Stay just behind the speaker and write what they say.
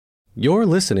You're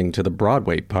listening to the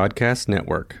Broadway Podcast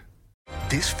Network.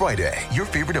 This Friday, your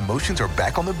favorite emotions are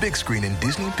back on the big screen in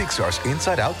Disney and Pixar's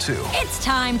Inside Out 2. It's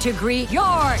time to greet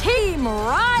your team,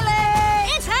 Riley!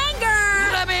 It's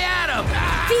anger! Let me at him!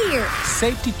 Fear!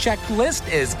 Safety checklist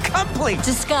is complete!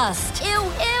 Disgust! Ew!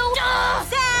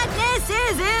 Sadness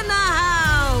is in the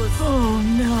house! Oh,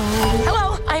 no.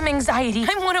 Hello, I'm anxiety.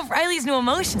 I'm one of Riley's new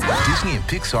emotions. Disney and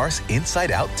Pixar's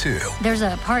Inside Out 2. There's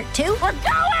a part 2? We're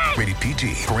going! Rated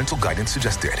PG. Parental guidance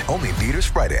suggested. Only in theaters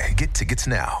Friday. Get tickets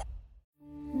now.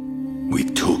 We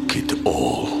took it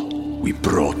all. We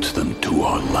brought them to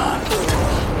our land.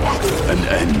 An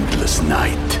endless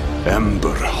night,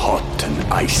 ember hot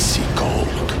and icy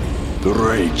cold. The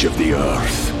rage of the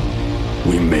earth.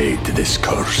 We made this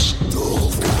curse.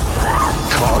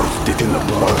 Carved it in the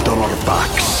blood on our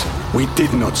backs. We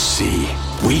did not see.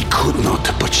 We could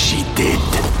not, but she did.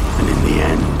 And in the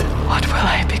end, What will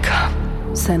I become?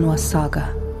 Senua's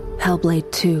Saga.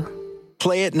 Hellblade 2.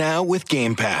 Play it now with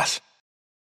Game Pass.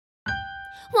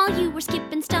 While you were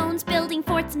skipping stones, building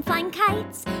forts and flying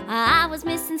kites, I was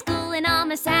missing school and all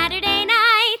my Saturday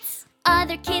nights.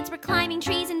 Other kids were climbing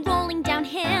trees and rolling down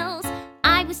hills.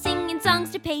 I was singing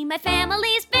songs to pay my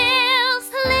family's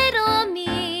bills. Little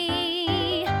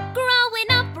me,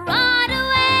 growing up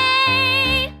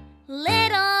Broadway.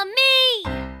 Little me.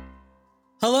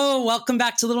 Hello, welcome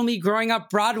back to Little Me Growing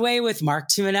Up Broadway with Mark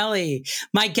Tuminelli.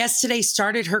 My guest today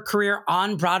started her career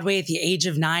on Broadway at the age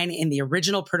of 9 in the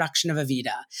original production of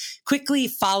Evita, quickly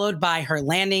followed by her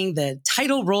landing the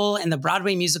title role in the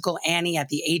Broadway musical Annie at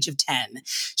the age of 10.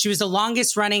 She was the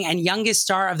longest running and youngest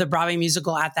star of the Broadway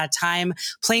musical at that time,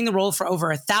 playing the role for over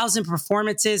 1,000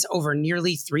 performances over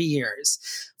nearly 3 years.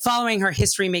 Following her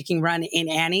history-making run in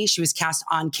Annie, she was cast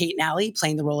on Kate and Allie,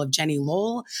 playing the role of Jenny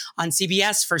Lowell on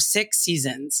CBS for 6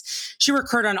 seasons. She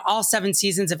recurred on all 7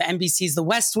 seasons of NBC's The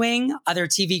West Wing. Other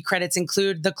TV credits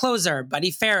include The Closer,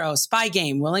 Buddy Faro, Spy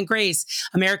Game, Will and Grace,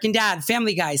 American Dad,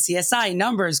 Family Guy, CSI,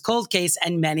 Numbers, Cold Case,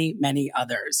 and many, many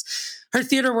others. Her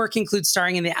theater work includes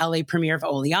starring in the LA premiere of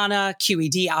Oleana,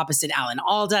 QED opposite Alan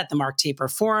Alda at the Mark Taper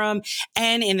Forum,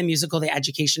 and in the musical The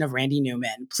Education of Randy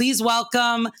Newman. Please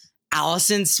welcome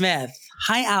Allison Smith.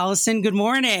 Hi, Allison. Good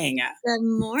morning. Good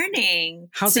morning.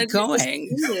 How's it going?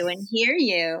 Good to see you and hear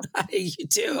you. You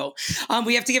too.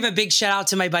 We have to give a big shout out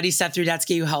to my buddy Seth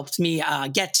Rudetsky, who helped me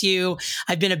get to you.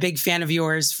 I've been a big fan of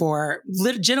yours for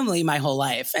legitimately my whole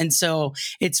life. And so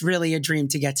it's really a dream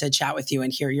to get to chat with you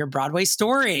and hear your Broadway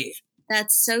story.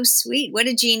 That's so sweet. What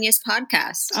a genius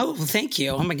podcast. Oh, well, thank you.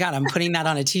 Oh my God, I'm putting that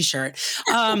on a t-shirt.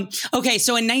 Okay.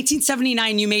 So in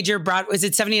 1979, you made your was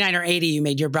it 79 or 80? You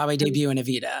made your Broadway debut in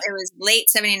Evita. It was late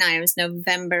 79. It was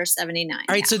November 79. All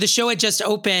right. Yeah. So the show had just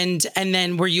opened, and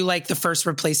then were you like the first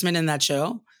replacement in that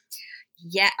show?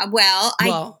 Yeah. Well,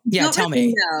 tell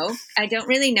me. No, I don't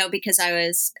really know because I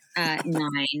was 9.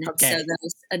 Okay. So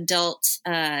those adult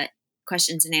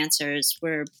questions and answers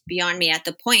were beyond me at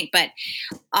the point. But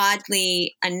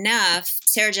oddly enough,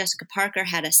 Sarah Jessica Parker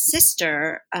had a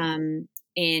sister in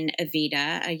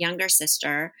Evita, a younger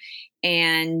sister,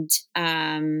 and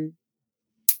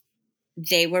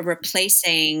they were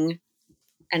replacing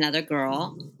another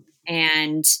girl.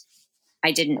 And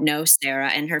I didn't know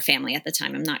Sarah and her family at the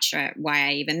time. I'm not sure why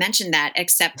I even mentioned that,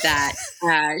 except that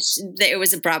it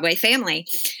was a Broadway family.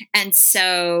 And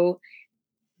so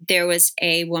there was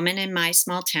a woman in my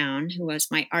small town who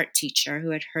was my art teacher who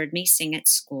had heard me sing at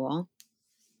school,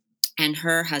 and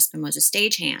her husband was a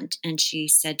stagehand. And she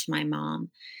said to my mom,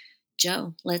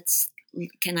 "Jo,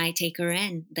 can I take her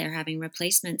in? They're having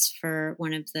replacements for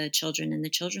one of the children in the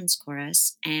children's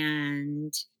chorus."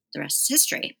 And the rest is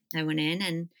history. I went in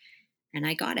and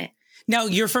I got it. Now,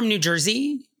 you're from New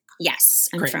Jersey? Yes,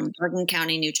 I'm Great. from Bergen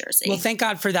County, New Jersey. Well, thank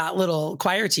God for that little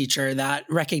choir teacher that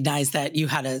recognized that you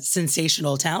had a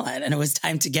sensational talent, and it was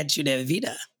time to get you to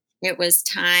Evita. It was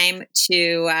time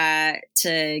to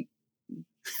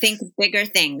think bigger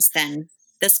things than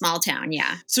the small town.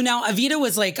 Yeah. So now Evita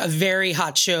was like a very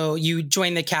hot show. You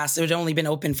joined the cast. It had only been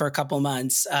open for a couple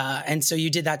months. And so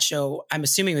you did that show, I'm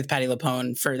assuming with Patti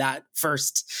LuPone for that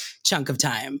first chunk of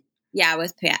time. Yeah,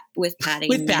 with Patti. With Patti.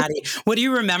 What do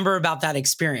you remember about that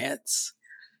experience?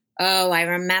 Oh, I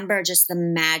remember just the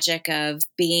magic of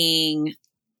being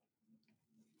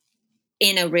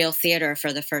in a real theater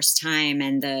for the first time,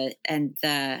 and the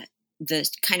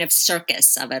kind of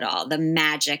circus of it all, the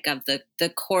magic of the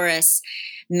chorus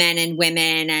men and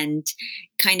women and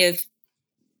kind of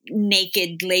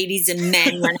naked ladies and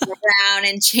men running around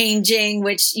and changing,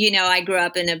 which, I grew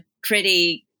up in a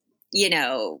pretty,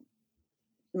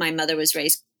 my mother was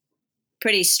raised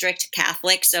pretty strict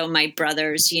Catholic. So my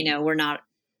brothers, were not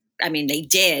I mean, they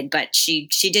did, but she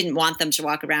didn't want them to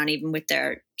walk around even with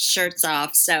their shirts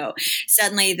off. So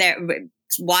suddenly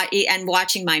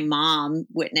watching my mom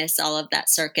witness all of that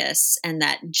circus and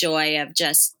that joy of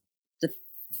just the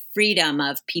freedom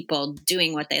of people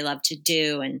doing what they love to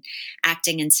do and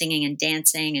acting and singing and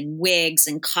dancing and wigs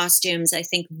and costumes. I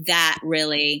think that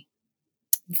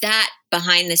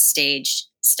behind the stage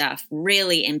stuff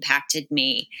really impacted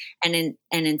me and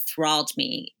enthralled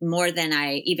me more than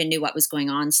I even knew what was going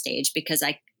on stage, because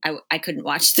I couldn't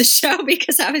watch the show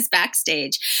because I was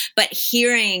backstage. But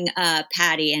hearing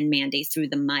Patty and Mandy through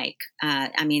the mic,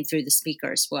 through the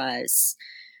speakers, was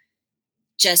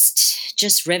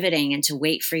just riveting. And to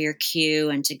wait for your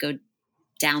cue and to go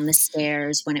down the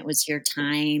stairs when it was your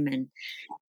time and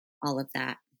all of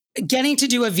that. Getting to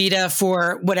do Evita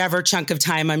for whatever chunk of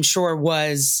time, I'm sure,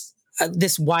 was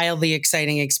this wildly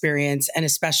exciting experience, and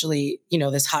especially,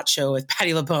 this hot show with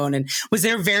Patti LuPone. And was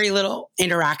there very little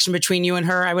interaction between you and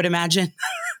her, I would imagine?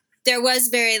 There was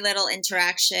very little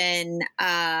interaction,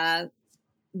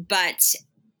 but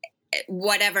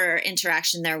whatever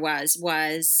interaction there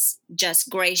was just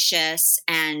gracious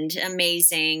and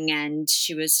amazing. And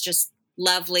she was just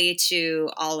lovely to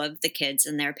all of the kids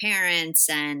and their parents.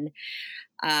 And,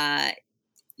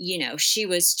 she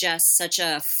was just such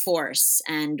a force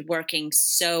and working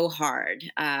so hard.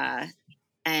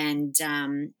 And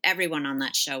everyone on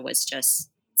that show was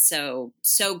just so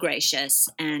gracious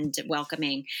and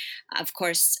welcoming. Of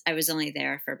course, I was only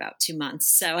there for about 2 months,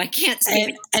 so I can't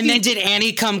say. And then did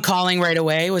Annie come calling right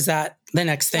away? Was that the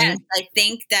next thing? Yes, I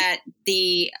think that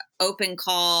the open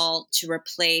call to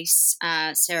replace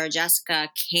Sarah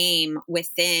Jessica came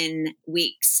within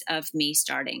weeks of me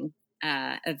starting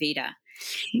Evita.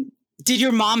 Did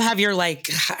your mom have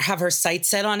have her sights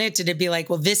set on it? Did it be like,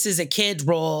 well, this is a kid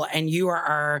role and you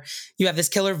have this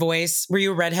killer voice? Were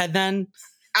you a redhead then?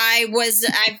 I've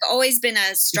always been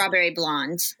a strawberry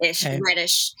blonde-ish,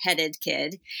 reddish headed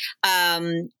kid.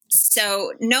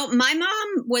 So no, my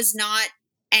mom was not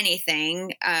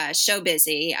anything show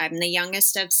busy. I'm the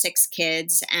youngest of 6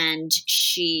 kids, and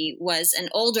she was an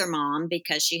older mom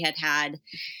because she had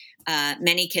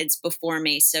many kids before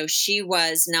me. So she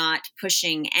was not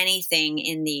pushing anything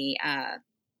in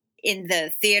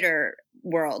the theater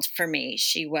world for me.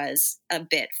 She was a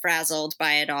bit frazzled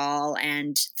by it all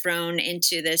and thrown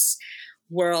into this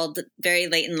world very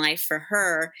late in life for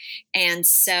her. And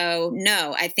so,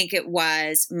 no, I think it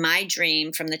was my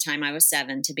dream from the time I was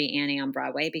 7 to be Annie on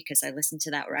Broadway, because I listened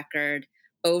to that record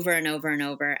over and over and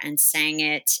over and sang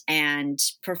it and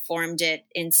performed it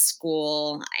in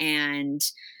school and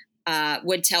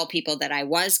would tell people that I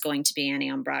was going to be Annie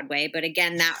on Broadway. But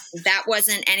again, that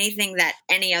wasn't anything that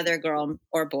any other girl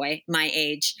or boy my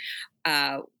age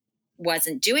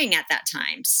wasn't doing at that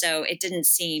time. So it didn't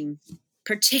seem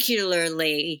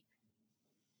particularly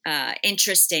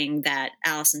interesting that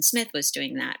Allison Smith was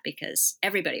doing that, because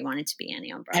everybody wanted to be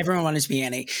Annie on Broadway. Everyone wanted to be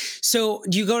Annie. So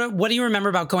what do you remember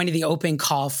about going to the open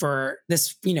call for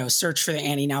this, search for the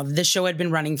Annie? Now, this show had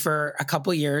been running for a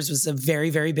couple years, was a very,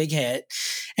 very big hit.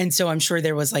 And so I'm sure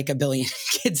there was like a billion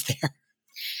kids there.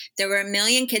 There were 1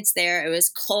 million kids there. It was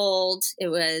cold. It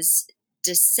was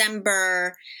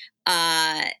December.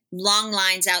 Long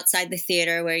lines outside the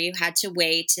theater where you had to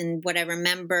wait. And what I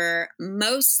remember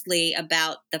mostly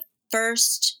about the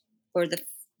first,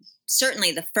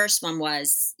 certainly the first one,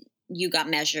 was you got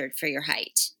measured for your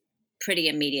height pretty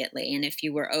immediately. And if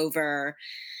you were over,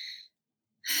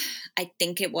 I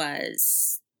think it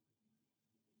was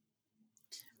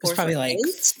probably like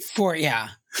 4. Yeah.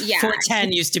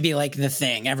 4'10" used to be like the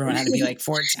thing. Everyone had to be like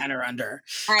 4'10" or under.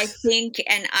 I think,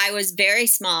 and I was very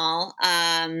small.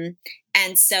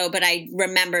 And so, but I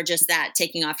remember just that,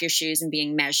 taking off your shoes and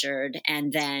being measured,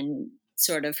 and then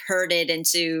sort of herded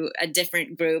into a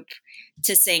different group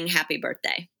to sing Happy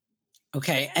Birthday.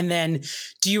 Okay. And then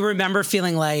do you remember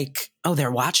feeling like, oh,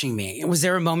 they're watching me? Was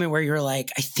there a moment where you're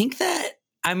like, I think that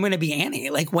I'm going to be Annie?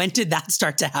 Like, when did that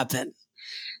start to happen?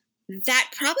 That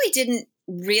probably didn't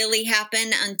really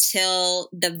happen until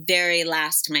the very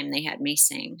last time they had me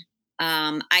sing.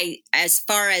 As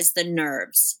far as the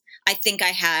nerves, I think I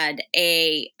had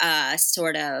a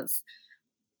sort of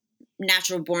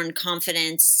natural born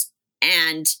confidence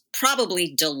and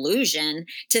probably delusion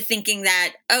to thinking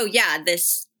that, oh yeah,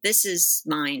 this is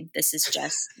mine. This is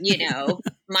just,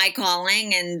 my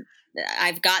calling, and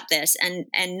I've got this. And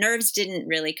nerves didn't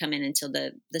really come in until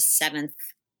the 7th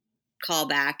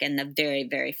callback and the very,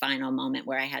 very final moment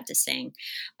where I had to sing.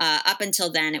 Up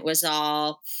until then, it was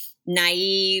all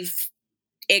naive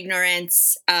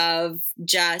ignorance of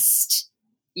just,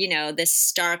 this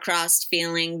star-crossed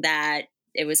feeling that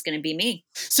it was going to be me.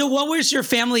 So what was your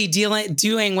family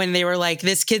doing when they were like,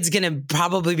 this kid's going to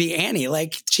probably be Annie?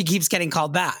 Like, she keeps getting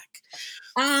called back.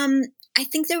 I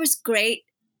think there was great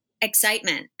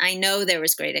excitement. I know there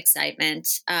was great excitement.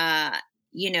 I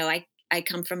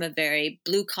come from a very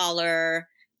blue collar,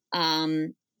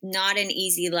 not an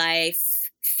easy life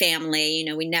family.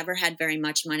 We never had very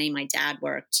much money. My dad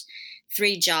worked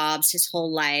 3 jobs his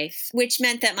whole life, which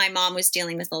meant that my mom was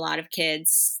dealing with a lot of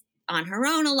kids on her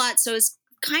own a lot. So it was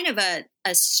kind of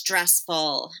a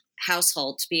stressful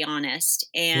household, to be honest.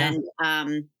 And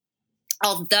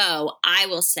although I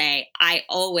will say I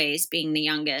always, being the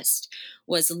youngest,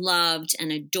 was loved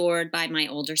and adored by my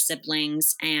older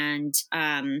siblings, and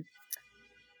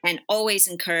always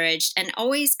encouraged, and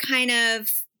always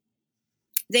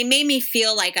they made me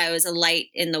feel like I was a light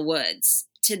in the woods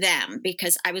to them,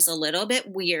 because I was a little bit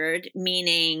weird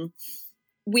to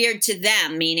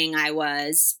them, meaning I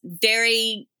was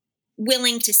very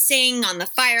willing to sing on the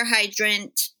fire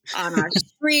hydrant on our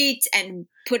street and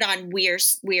put on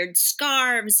weird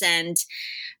scarves and,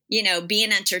 be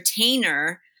an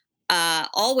entertainer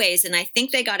always. And I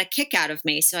think they got a kick out of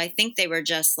me. So I think they were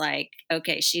just like,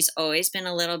 okay, she's always been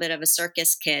a little bit of a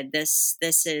circus kid. This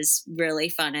is really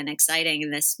fun and exciting,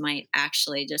 and this might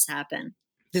actually just happen.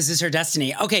 This is her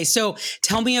destiny. Okay, so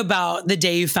tell me about the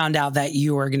day you found out that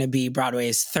you were going to be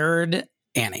Broadway's 3rd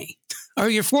Annie, or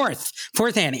your fourth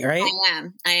Annie, right?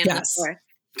 I am yes. The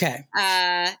 4th. Okay.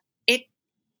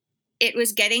 It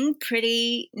was getting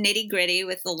pretty nitty gritty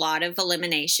with a lot of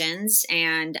eliminations,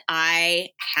 and I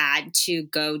had to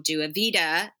go do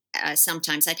Evita.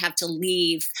 Sometimes I'd have to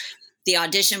leave the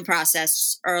audition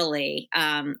process earlier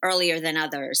than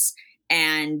others,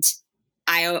 and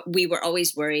we were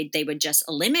always worried they would just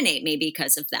eliminate me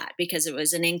because of that, because it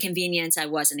was an inconvenience. I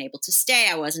wasn't able to stay.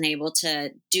 I wasn't able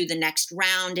to do the next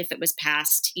round if it was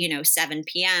past, 7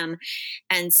 p.m.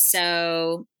 And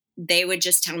so they would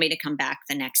just tell me to come back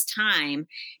the next time.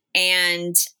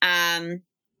 And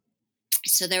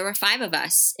so there were 5 of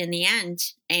us in the end.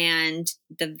 And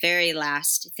the very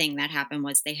last thing that happened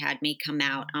was they had me come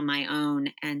out on my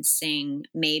own and sing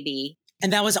Maybe.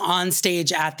 And that was on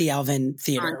stage at the Alvin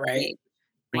Theater, right?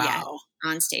 Wow. Yeah,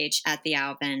 on stage at the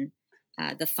Alvin,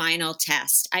 the final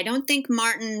test. I don't think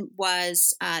Martin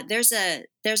was, there's a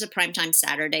Primetime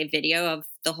Saturday video of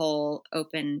the whole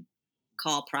open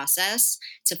call process.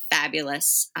 It's a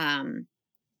fabulous,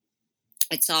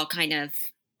 it's all kind of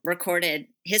recorded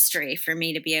history for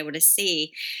me to be able to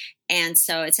see. And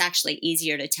so it's actually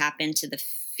easier to tap into the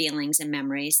feelings and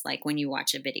memories, like when you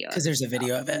watch a video. Because there's a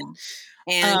video of it.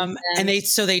 And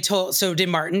so did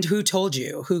Martin, who told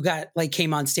you, who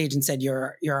came on stage and said,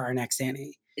 you're our next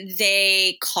Annie?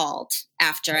 They called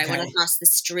after. Okay. I went across the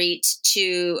street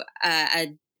to a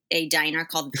diner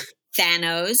called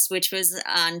Thanos, which was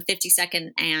on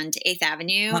 52nd and 8th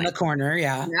Avenue. On the corner,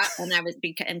 yeah. And I was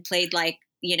and played like,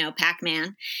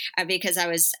 Pac-Man, because I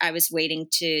was waiting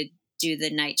to do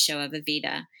the night show of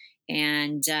Evita.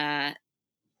 And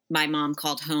my mom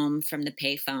called home from the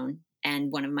payphone.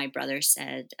 And one of my brothers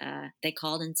said, they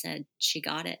called and said, she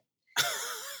got it.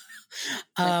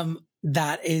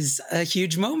 That is a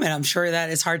huge moment. I'm sure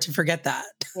that is hard to forget that.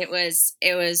 It was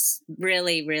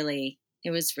really, really,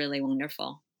 it was really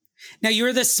wonderful. Now, you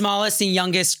were the smallest and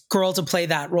youngest girl to play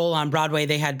that role on Broadway.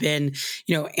 They had been,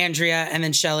 Andrea, and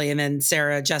then Shelley, and then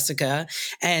Sarah Jessica.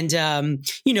 And,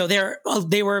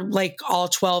 they were like all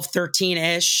 12,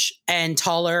 13-ish and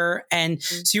taller. And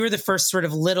so you were the first sort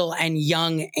of little and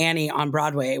young Annie on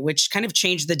Broadway, which kind of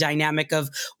changed the dynamic of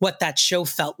what that show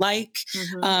felt like.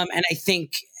 Mm-hmm. And I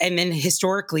think, and then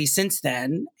historically since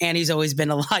then, Annie's always been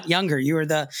a lot younger. You were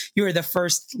the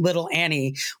first little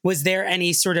Annie. Was there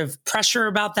any sort of pressure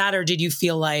about that? Or did you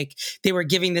feel like they were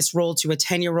giving this role to a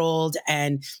 10-year-old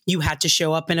and you had to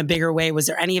show up in a bigger way? Was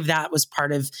there any of that was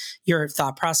part of your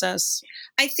thought process?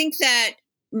 I think that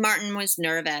Martin was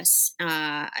nervous.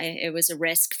 It was a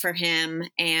risk for him,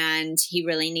 and he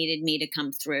really needed me to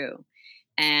come through.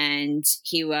 And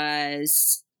he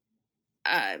was,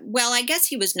 I guess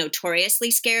he was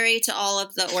notoriously scary to all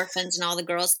of the orphans and all the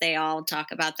girls. They all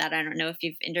talk about that. I don't know if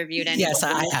you've interviewed anyone. Yes,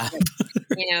 I have.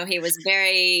 He was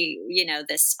very,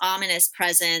 this ominous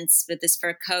presence with his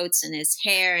fur coats and his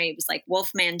hair. He was like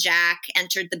Wolfman Jack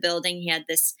entered the building. He had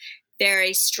this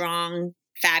very strong,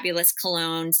 fabulous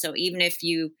cologne. So even if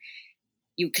you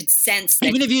could sense that,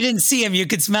 even if you didn't see him, you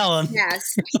could smell him.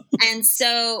 Yes. And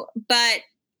so, but,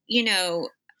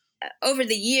 over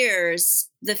the years,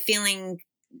 the feeling,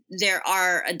 there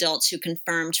are adults who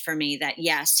confirmed for me that,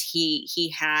 yes,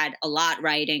 he had a lot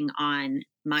riding on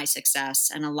my success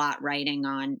and a lot riding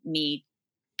on me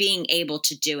being able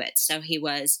to do it. So he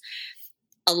was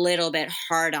a little bit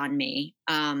hard on me.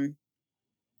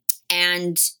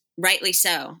 And rightly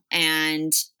so.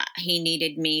 And he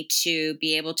needed me to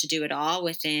be able to do it all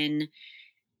within,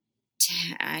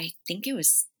 I think it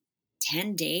was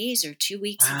 10 days or 2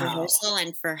 weeks of rehearsal.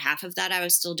 And for half of that, I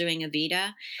was still doing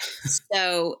Evita.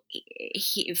 So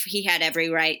he had every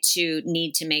right to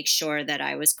need to make sure that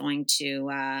I was going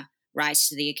to rise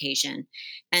to the occasion.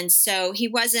 And so he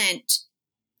wasn't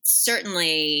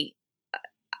certainly,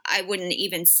 I wouldn't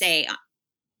even say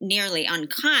nearly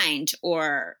unkind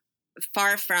or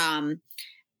far from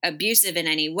abusive in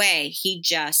any way. He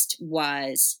just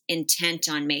was intent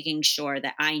on making sure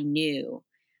that I knew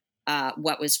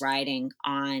what was riding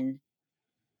on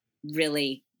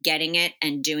really getting it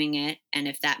and doing it. And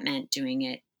if that meant doing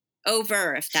it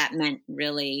over, if that meant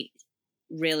really,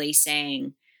 really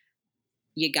saying,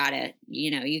 you gotta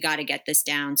get this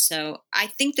down. So I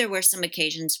think there were some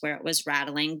occasions where it was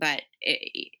rattling, but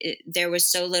there was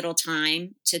so little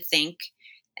time to think.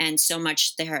 And so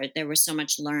much there was so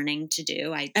much learning to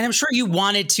do. And I'm sure you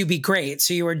wanted to be great.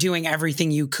 So you were doing everything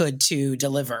you could to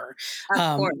deliver.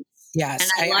 Of course. Yes.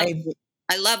 And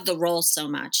I love the role so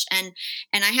much. And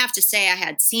I have to say, I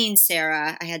had seen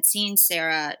Sarah do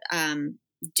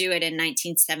it in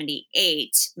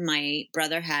 1978. My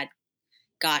brother had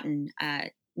gotten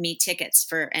me tickets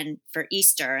for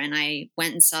Easter, and I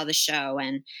went and saw the show,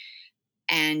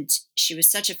 and she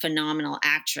was such a phenomenal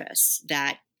actress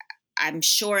that I'm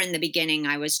sure in the beginning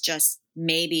I was just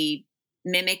maybe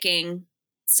mimicking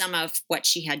some of what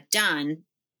she had done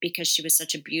because she was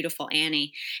such a beautiful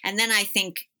Annie. And then I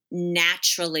think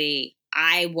naturally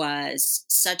I was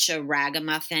such a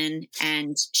ragamuffin,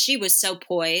 and she was so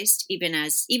poised, even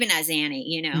as Annie,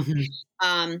 you know.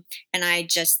 Mm-hmm. And I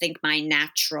just think my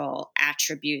natural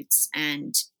attributes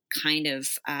and kind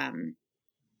of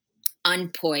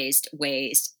unpoised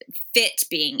ways fit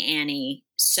being Annie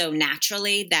so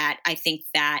naturally that I think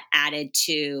that added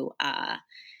to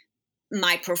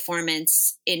my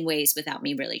performance in ways without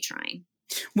me really trying.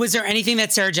 Was there anything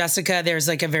that Sarah Jessica, there's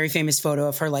like a very famous photo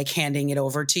of her like handing it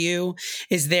over to you.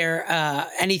 Is there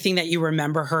anything that you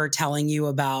remember her telling you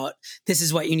about, this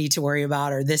is what you need to worry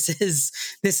about, or this is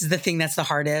the thing that's the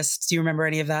hardest? Do you remember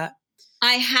any of that?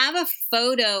 I have a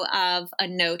photo of a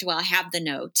note. Well, I have the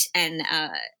note and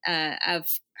of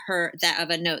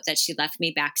a note that she left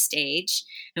me backstage.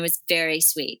 It was very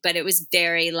sweet, but it was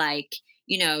very like,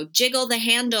 you know, jiggle the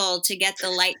handle to get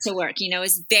the light to work. You know, it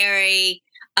was very,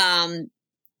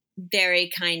 very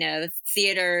kind of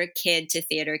theater kid to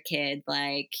theater kid,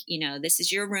 like, you know, this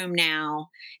is your room now,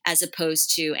 as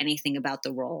opposed to anything about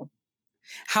the role.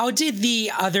 How did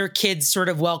the other kids sort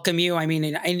of welcome you? I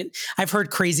mean, I've heard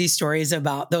crazy stories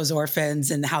about those orphans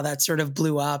and how that sort of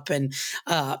blew up, and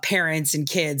parents and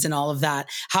kids and all of that.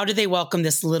 How did they welcome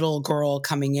this little girl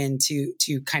coming in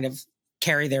to kind of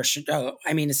carry their show?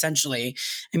 I mean, essentially,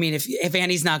 I mean, if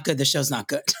Annie's not good, the show's not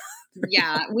good.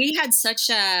 Yeah, we had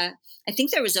I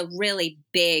think there was a really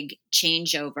big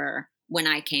changeover when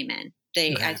I came in.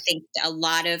 I think a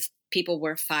lot of people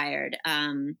were fired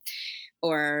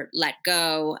or let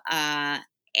go.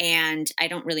 And I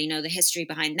don't really know the history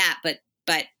behind that, but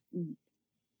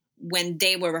when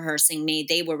they were rehearsing me,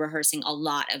 they were rehearsing a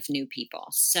lot of new people.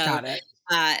 So Got it.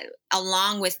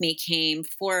 Along with me came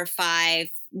 4 or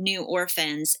 5 new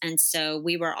orphans. And so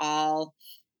we were all,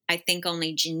 I think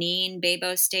only Janine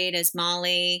Babo stayed as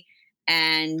Molly,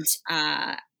 and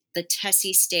the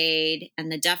Tessie stayed,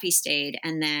 and the Duffy stayed,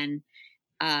 and then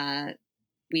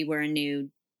we were a new.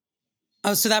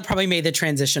 Oh, so that probably made the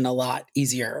transition a lot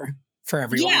easier for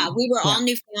everyone. Yeah, we were all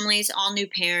new families, all new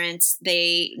parents.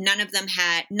 None of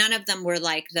them were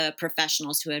like the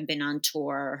professionals who had been on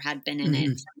tour or had been in it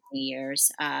for many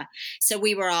years. So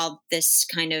we were all this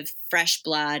kind of fresh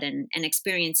blood and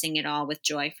experiencing it all with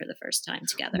joy for the first time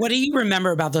together. What do you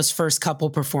remember about those first couple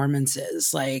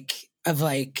performances, of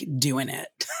doing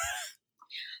it?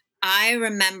 I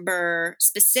remember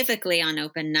specifically on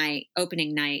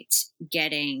opening night,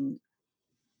 getting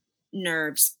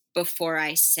nerves before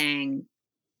I sang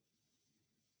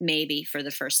Maybe for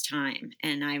the first time.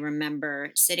 And I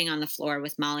remember sitting on the floor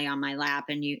with Molly on my lap,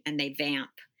 and they vamp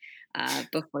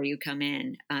before you come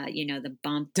in, the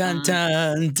bump. Dun,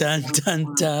 dun, dun,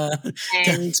 dun, dun.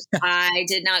 And I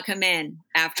did not come in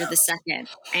after the second.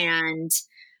 And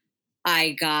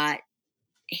I got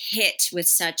hit with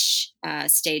such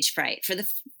stage fright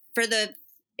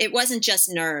it wasn't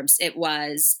just nerves. It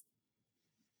was,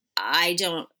 I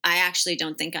actually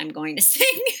don't think I'm going to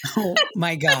sing. Oh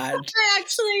my God. I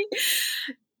actually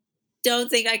don't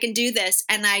think I can do this.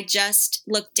 And I just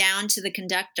looked down to the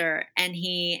conductor, and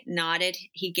he nodded.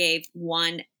 He gave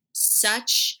one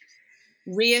such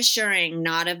reassuring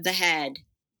nod of the head.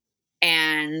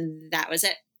 And that was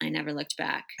it. I never looked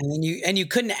back. And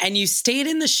then you stayed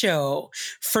in the show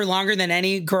for longer than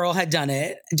any girl had done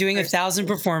it, doing 1,000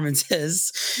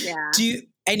 performances. Yeah.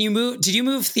 Did you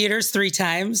move theaters 3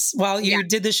 times while you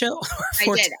did the show? I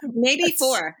did. Maybe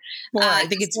 4. 4. I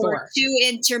think it's 4. 2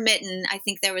 intermittent. I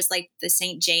think there was like the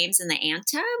St. James and the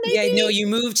Anta, maybe? Yeah, no, you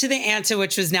moved to the Anta,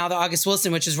 which was now the August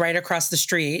Wilson, which is right across the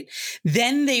street.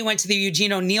 Then they went to the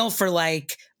Eugene O'Neill for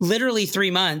like literally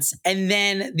 3 months. And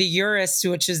then the Uris,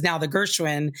 which is now the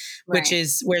Gershwin, which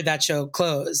is where that show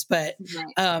closed. But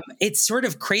it's sort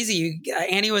of crazy.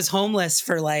 Annie was homeless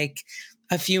for like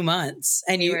a few months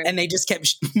and they just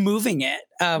kept moving it.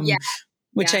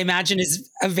 Which I imagine is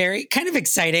a very kind of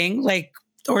exciting,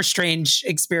 or strange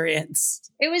experience.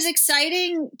 It was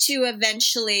exciting to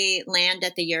eventually land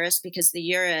at the Uris because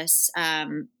the Uris,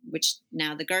 which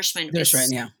now the Gershwin is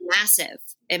massive.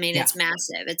 I mean, it's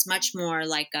massive. It's much more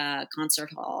like a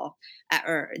concert hall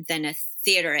than a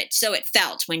theater. So it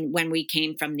felt when we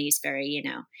came from these very,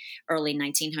 early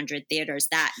 1900 theaters,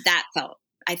 that felt.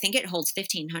 I think it holds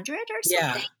 1,500 or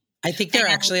something. Yeah. I think they're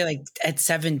actually like at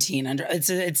 1,700.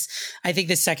 It's I think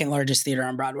the second largest theater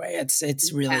on Broadway.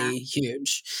 It's really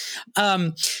huge.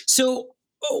 So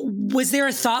was there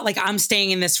a thought like I'm staying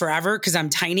in this forever because I'm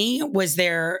tiny?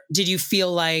 Did you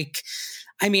feel like,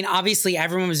 I mean, obviously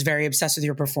everyone was very obsessed with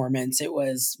your performance. It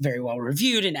was very well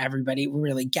reviewed and everybody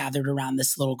really gathered around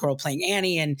this little girl playing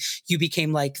Annie and you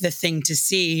became like the thing to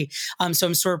see.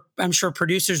 So I'm sure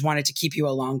producers wanted to keep you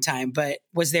a long time, but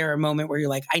was there a moment where you're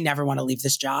like, I never want to leave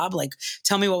this job? Like,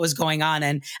 tell me what was going on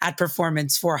and at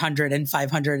performance 400 and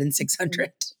 500 and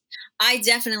 600. I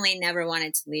definitely never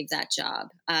wanted to leave that job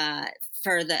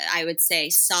I would say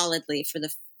solidly for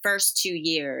the first 2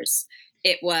 years.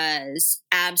 It was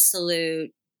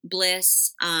absolute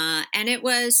bliss. And it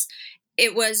was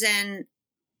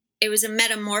a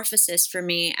metamorphosis for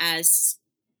me as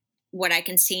what I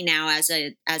can see now as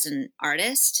an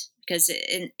artist. Because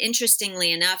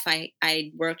interestingly enough,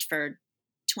 I worked for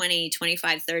 20,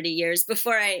 25, 30 years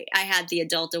before I had the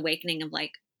adult awakening of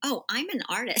like, oh, I'm an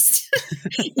artist,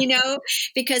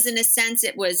 because in a sense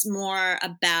it was more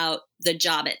about the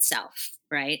job itself,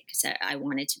 right? Because I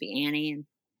wanted to be Annie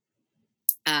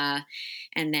and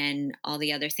then all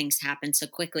the other things happened so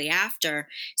quickly after.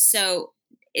 So,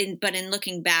 in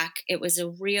looking back, it was a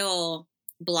real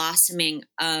blossoming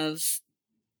of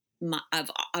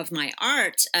my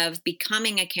art, of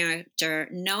becoming a character,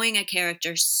 knowing a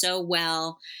character so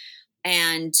well,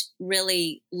 and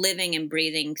really living and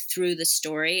breathing through the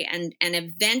story. And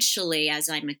eventually, as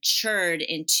I matured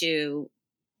into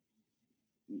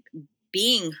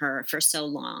being her for so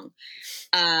long,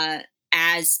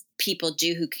 as people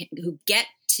do who get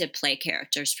to play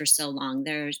characters for so long,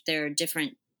 there are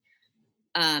different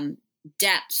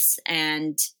depths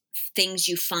and things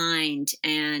you find,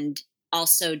 and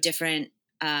also different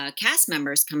cast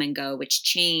members come and go, which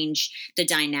change the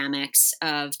dynamics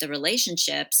of the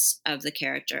relationships of the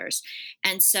characters.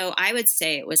 And so I would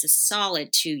say it was a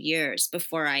solid 2 years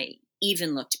before I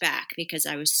even looked back, because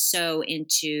I was so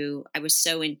into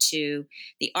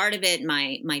the art of it.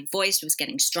 My voice was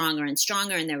getting stronger and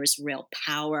stronger, and there was real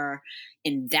power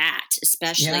in that,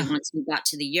 especially once we got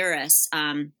to the Uris.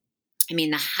 I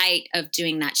mean, the height of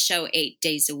doing that show 8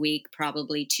 days a week,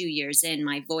 probably 2 years in,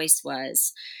 my voice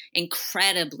was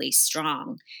incredibly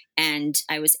strong and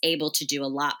I was able to do a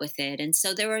lot with it. And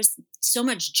so there was so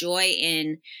much joy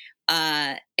in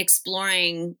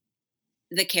exploring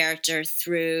the character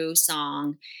through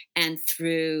song and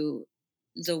through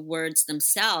the words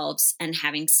themselves, and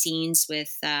having scenes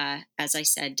with, as I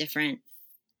said, different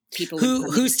people.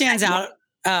 Who stands out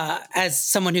as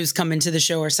someone who's come into the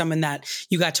show, or someone that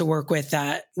you got to work with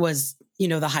that was,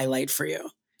 the highlight for you?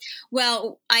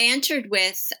 Well, I entered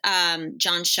with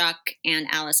John Schuck and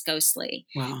Alice Ghostly.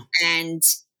 Wow. And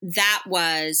that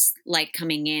was like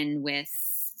coming in with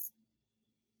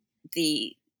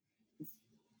the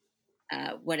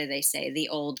what do they say? The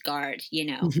old guard,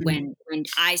 Mm-hmm. when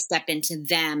I step into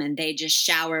them and they just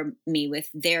shower me with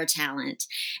their talent.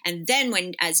 And then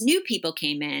as new people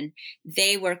came in,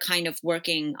 they were kind of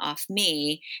working off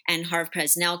me, and Harv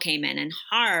Presnell came in, and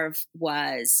Harv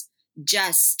was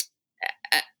just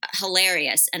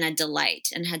hilarious and a delight,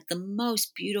 and had the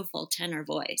most beautiful tenor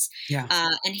voice. Yeah.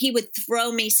 And he would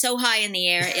throw me so high in the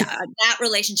air. That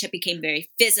relationship became very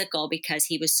physical because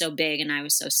he was so big and I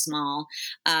was so small.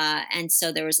 And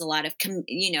so there was a lot of,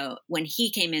 when he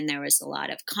came in, there was a lot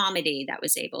of comedy that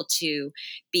was able to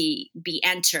be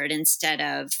entered, instead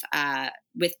of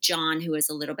with John, who was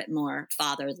a little bit more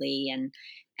fatherly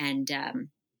and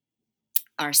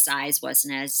our size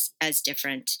wasn't as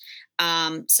different.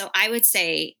 So I would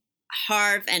say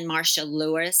Harv and Marcia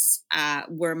Lewis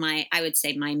were my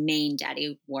main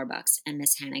Daddy Warbucks and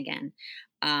Miss Hannigan.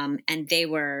 And they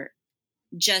were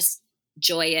just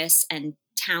joyous and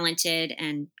talented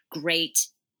and great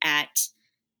at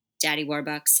Daddy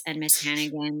Warbucks and Miss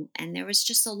Hannigan. And there was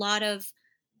just a lot of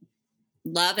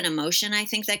love and emotion, I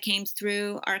think, that came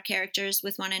through our characters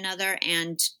with one another,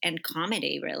 and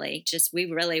comedy, really. Just, we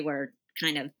really were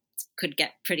kind of could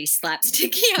get pretty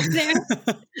slapsticky up there.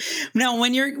 Now,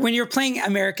 when you're playing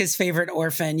America's Favorite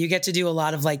Orphan, you get to do a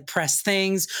lot of like press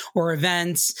things or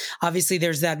events. Obviously,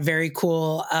 there's that very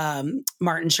cool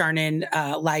Martin Charnin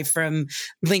live from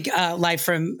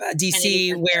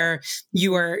DC, where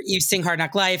you sing Hard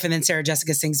Knock Life, and then Sarah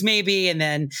Jessica sings Maybe, and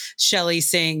then Shelley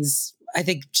sings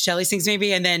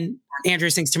Maybe, and then Andrew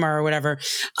sings Tomorrow or whatever.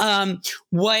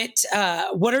 What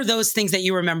are those things that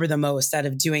you remember the most out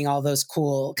of doing all those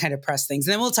cool kind of press things?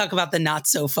 And then we'll talk about the not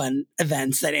so fun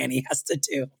events that Annie has to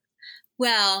do.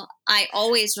 Well, I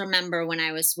always remember when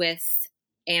I was with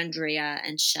Andrea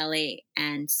and Shelley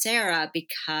and Sarah,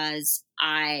 because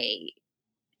I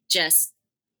just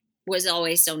was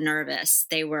always so nervous.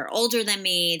 They were older than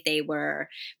me. They were,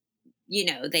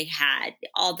 they had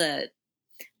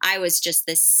I was just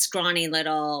this scrawny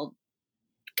little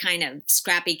kind of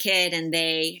scrappy kid, and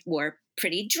they wore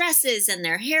pretty dresses and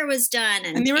their hair was done.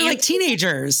 And they were like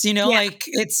teenagers, like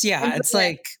it's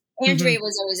like Andrea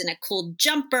was always in a cool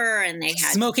jumper, and they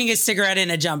had smoking a cigarette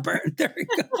in a jumper. There we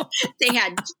go. They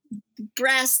had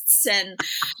breasts, and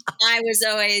I was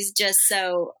always just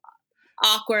so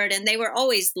awkward, and they were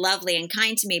always lovely and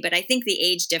kind to me. But I think the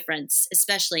age difference,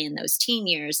 especially in those teen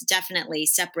years, definitely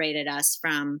separated us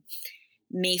from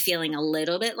me feeling a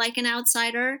little bit like an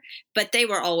outsider, but they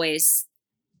were always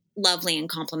lovely and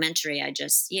complimentary. I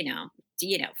just,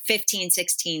 15,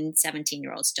 16,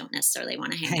 17-year-olds don't necessarily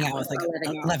want to hang out with like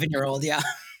an 11-year-old. Yeah.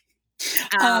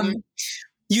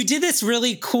 You did this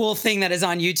really cool thing that is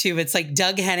on YouTube. It's like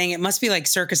Doug Henning. It must be like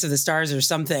Circus of the Stars or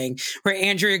something, where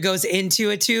Andrea goes into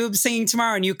a tube singing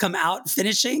Tomorrow and you come out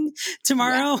finishing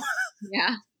Tomorrow.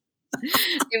 Yeah.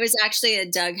 It was actually a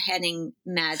Doug Henning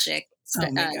magic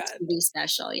TV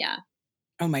special. Yeah.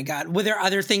 Oh my God. Were there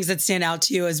other things that stand out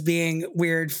to you as being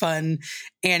weird, fun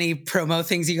Annie promo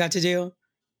things you got to do?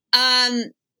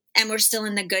 And we're still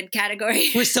in the good category.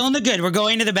 We're still in the good. We're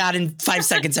going to the bad in 5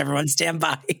 seconds. Everyone stand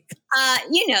by.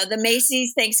 The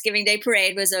Macy's Thanksgiving Day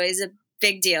Parade was always a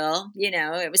big deal.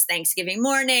 It was Thanksgiving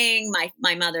morning.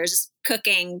 My mother's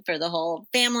cooking for the whole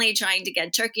family, trying to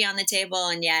get turkey on the table,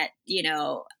 and yet,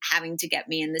 having to get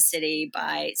me in the city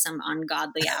by some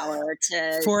ungodly hour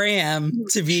to 4 a.m.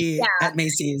 to be at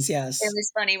Macy's. Yes. It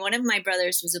was funny. One of my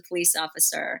brothers was a police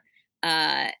officer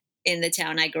in the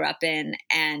town I grew up in,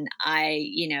 and I,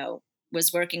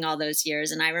 was working all those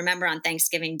years. And I remember on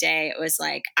Thanksgiving Day, it was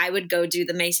like, I would go do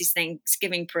the Macy's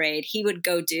Thanksgiving Parade. He would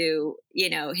go do,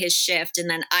 his shift. And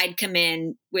then I'd come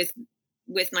in with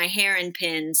my hair in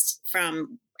pins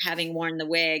from having worn the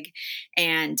wig,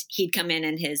 and he'd come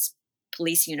in his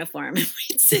police uniform, and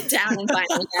we'd sit down and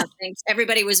finally have things.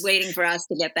 Everybody was waiting for us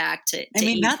to get back to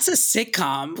eat. That's a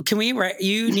sitcom. Can we write?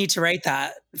 You need to write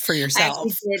that for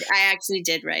yourself. I actually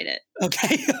did write it.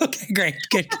 Okay, great.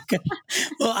 Good.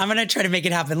 Well, I'm going to try to make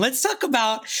it happen. Let's talk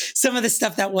about some of the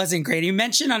stuff that wasn't great. You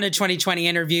mentioned on a 2020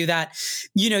 interview that,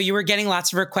 you were getting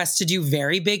lots of requests to do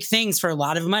very big things for a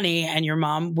lot of money, and your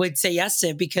mom would say yes to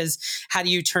it, because how do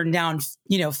you turn down,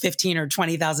 $15,000 or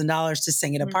 $20,000 to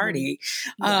sing at a party?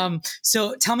 Yeah.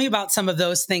 So tell me about some of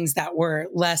those things that were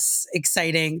less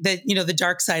exciting, that, the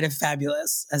dark side of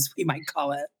fabulous, as we might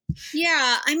call it.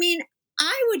 Yeah.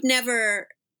 I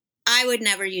would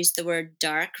never use the word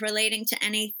dark relating to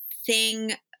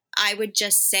anything. I would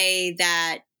just say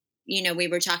that, we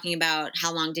were talking about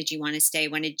how long did you want to stay?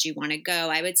 When did you want to go?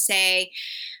 I would say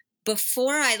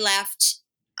before I left,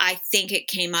 I think it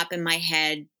came up in my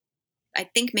head. I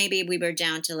think maybe we were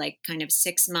down to like kind of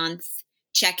 6-month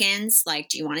check-ins. Like,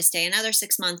 do you want to stay another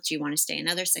 6 months? Do you want to stay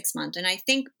another 6 months? And I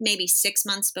think maybe 6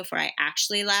 months before I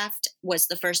actually left was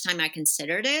the first time I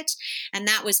considered it. And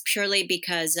that was purely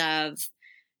because of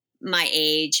my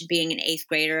age, being an 8th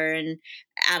grader and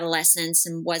adolescence.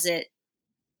 And was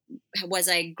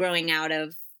I growing out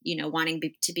of, wanting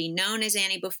to be known as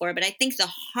Annie before? But I think the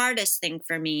hardest thing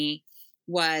for me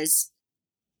was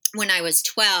when I was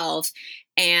 12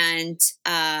 and,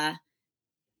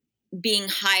 being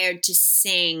hired to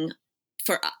sing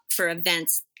for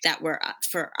events that were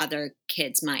for other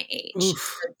kids my age.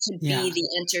 To be the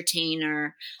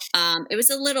entertainer. It was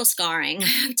a little scarring, I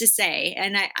have to say.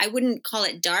 And I wouldn't call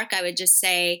it dark. I would just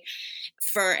say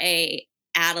for a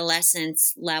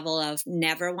adolescence level of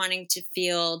never wanting to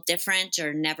feel different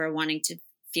or never wanting to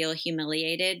feel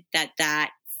humiliated,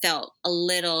 that felt a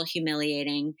little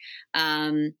humiliating.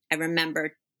 I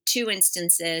remember 2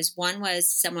 instances. One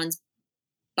was someone's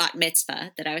bat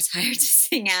mitzvah that I was hired to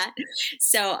sing at.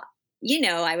 So,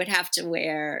 I would have to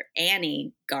wear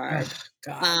Annie garb.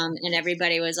 And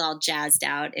everybody was all jazzed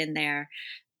out in their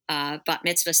bat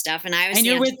mitzvah stuff. And I was, and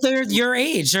you're with your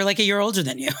age. They're like a year older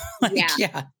than you.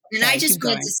 Yeah. And I just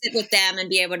wanted to sit with them and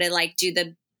be able to like do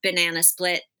the banana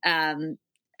split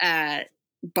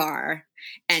bar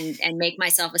and make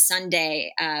myself a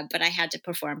sundae. But I had to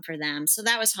perform for them. So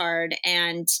that was hard.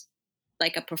 And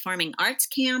like a performing arts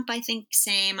camp, I think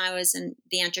same. I was in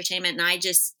the entertainment and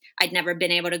I'd never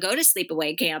been able to go to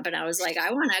sleepaway camp. And I was like,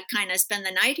 I want to kind of spend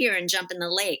the night here and jump in the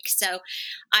lake. So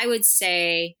I would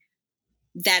say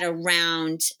that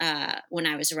around when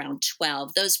I was around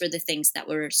 12, those were the things that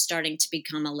were starting to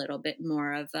become a little bit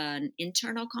more of an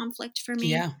internal conflict for me.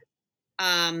 Yeah.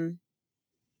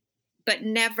 But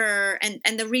never,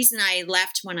 and the reason I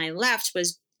left when I left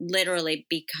was literally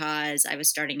because I was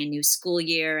starting a new school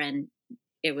year and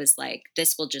it was like,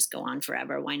 this will just go on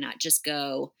forever. Why not just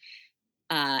go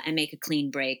and make a clean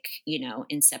break,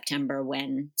 in September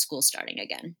when school's starting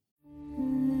again.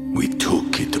 We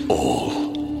took it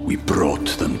all. We brought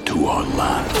them to our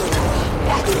land.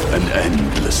 An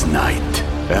endless night,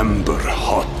 ember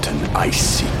hot and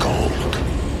icy cold.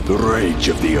 The rage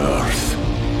of the earth.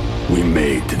 We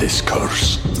made this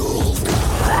curse.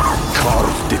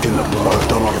 Carved it in the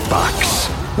blood on our backs.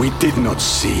 We did not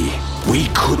see. We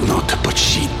could not, but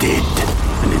she did.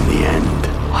 And in the end...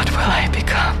 What will I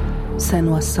become?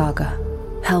 Senua's Saga.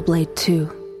 Hellblade 2.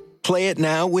 Play it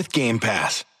now with Game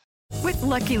Pass. With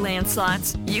Lucky Land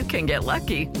Slots, you can get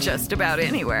lucky just about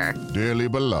anywhere. Dearly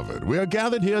beloved, we are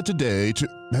gathered here today to...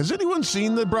 Has anyone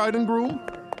seen the bride and groom?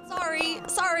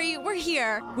 Sorry, we're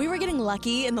here. We were getting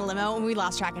lucky in the limo and we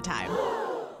lost track of time.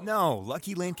 No,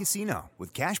 Lucky Land Casino,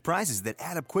 with cash prizes that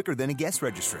add up quicker than a guest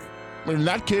registry. In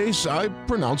that case, I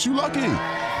pronounce you lucky.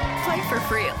 Play for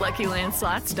free at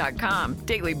LuckyLandSlots.com.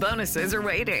 Daily bonuses are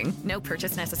waiting. No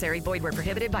purchase necessary. Void where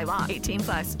prohibited by law.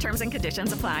 18+. Terms and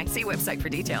conditions apply. See website for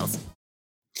details.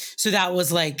 So that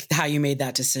was like how you made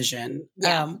that decision.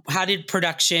 Yeah. How did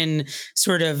production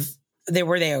sort of,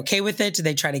 were they okay with it? Did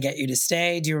they try to get you to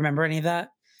stay? Do you remember any of that?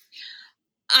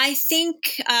 I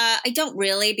think, I don't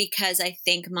really, because I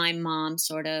think my mom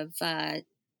sort of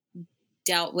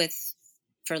dealt with,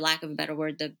 for lack of a better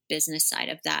word, the business side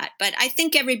of that. But I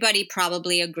think everybody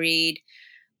probably agreed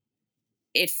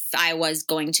if I was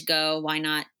going to go, why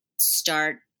not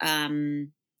start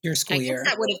your school year?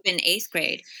 That would have been 8th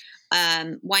grade.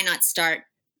 Why not start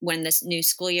when this new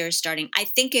school year is starting? I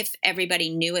think if everybody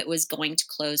knew it was going to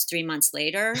close 3 months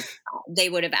later, they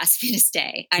would have asked me to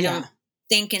stay. I don't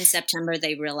think in September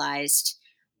they realized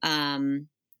that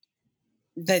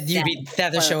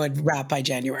the show would wrap by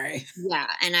January. Yeah.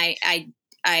 And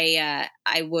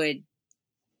I would,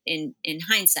 in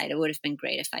hindsight, it would have been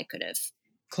great if I could have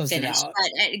closed finished. it out.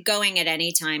 But going at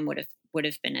any time would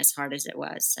have been as hard as it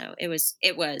was. So it was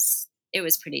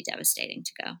pretty devastating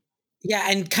to go.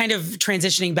 Yeah. And kind of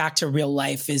transitioning back to real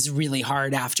life is really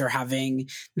hard after having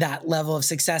that level of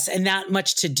success and that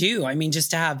much to do. I mean, just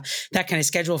to have that kind of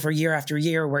schedule for year after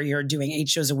year where you're doing 8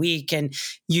 shows a week and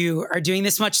you are doing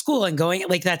this much school and going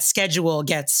like that schedule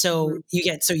gets you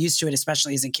get so used to it,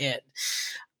 especially as a kid.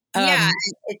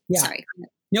 Sorry.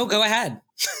 No, go ahead.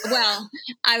 Well,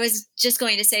 I was just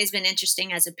going to say it's been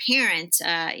interesting as a parent.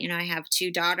 I have 2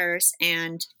 daughters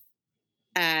and,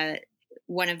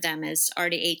 one of them is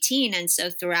already 18. And so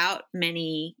throughout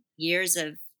many years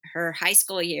of her high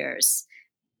school years,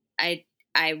 I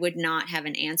would not have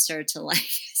an answer to like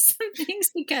some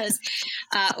things because,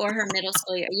 or her middle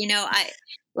school year,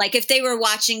 like if they were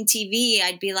watching TV,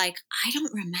 I'd be like, I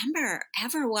don't remember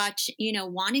ever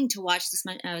wanting to watch this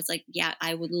much. I was like, yeah,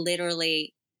 I would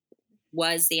literally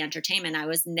was the entertainment. I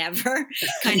was never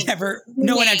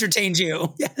no one entertained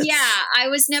you. Yes. Yeah. I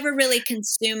was never really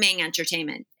consuming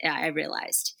entertainment. I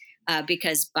realized,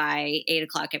 because by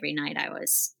 8:00 every night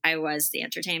I was the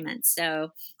entertainment.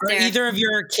 So are either of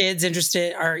your kids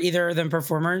interested? Are either of them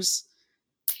performers?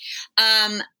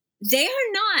 They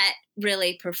are not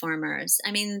really performers.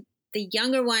 I mean, the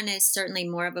younger one is certainly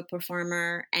more of a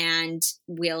performer and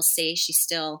we'll see. She's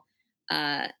still,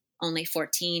 only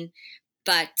 14.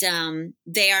 But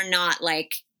they are not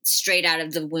like straight out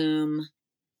of the womb,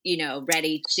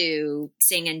 ready to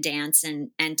sing and dance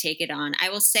and take it on. I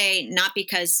will say not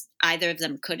because either of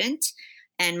them couldn't.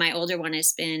 And my older one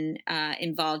has been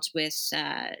involved with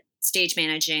stage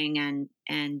managing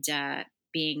and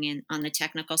being on the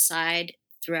technical side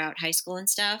throughout high school and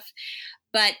stuff.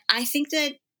 But I think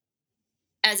that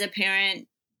as a parent,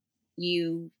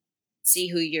 you see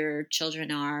who your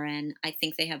children are, and I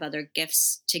think they have other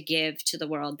gifts to give to the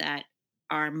world that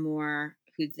are more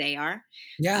who they are.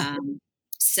 Yeah.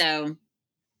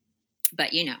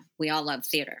 But we all love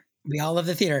theater. We all love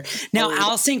the theater. Now,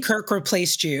 Allison Kirk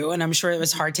replaced you, and I'm sure it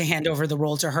was hard to hand over the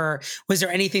role to her. Was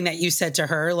there anything that you said to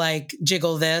her, like,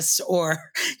 jiggle this,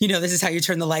 or, this is how you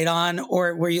turn the light on?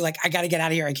 Or were you like, I got to get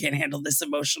out of here. I can't handle this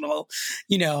emotional,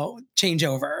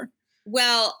 changeover?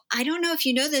 Well, I don't know if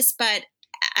you know this, but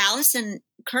Allison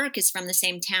Kirk is from the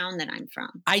same town that I'm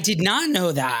from. I did not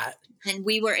know that. And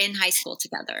we were in high school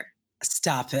together.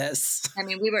 Stop this. I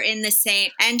mean, we were in the same,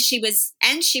 and she was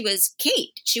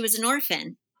Kate. She was an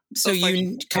orphan. So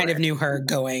you kind of knew her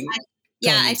going.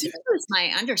 I think it was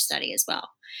my understudy as well.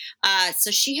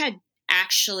 So she had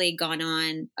actually gone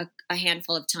on a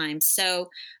handful of times. So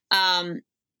I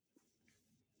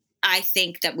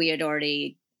think that we had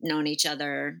already known each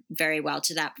other very well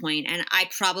to that point. And I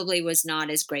probably was not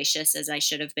as gracious as I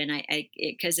should have been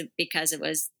because it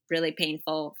was really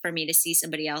painful for me to see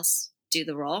somebody else do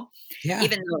the role,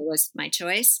 even though it was my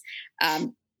choice.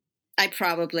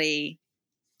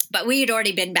 But we had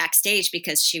already been backstage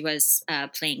because she was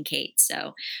playing Kate.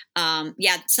 So,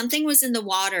 something was in the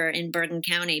water in Bergen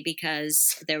County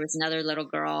because there was another little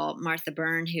girl, Martha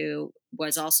Byrne, who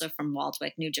was also from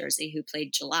Waldwick, New Jersey, who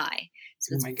played July.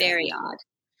 So it's very odd.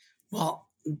 Well,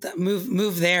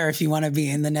 move there if you want to be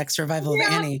in the next revival of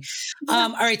Annie.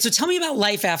 All right. So tell me about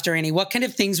life after Annie. What kind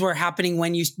of things were happening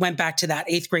when you went back to that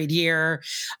 8th grade year?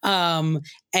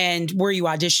 And were you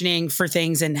auditioning for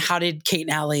things? And how did Kate and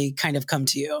Allie kind of come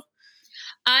to you?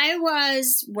 I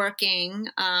was working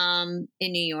in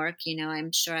New York.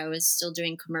 I'm sure I was still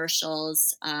doing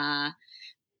commercials.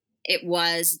 It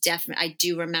was definitely, I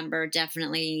do remember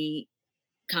definitely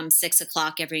come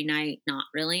 6:00 every night, not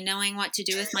really knowing what to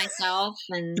do with myself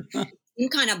and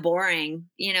kind of boring.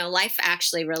 Life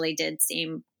actually really did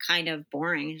seem kind of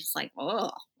boring. It's like, oh,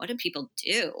 what do people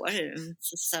do? What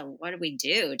do we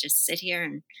do? Just sit here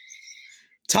and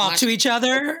talk to each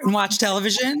other and watch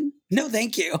television? No,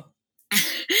 thank you.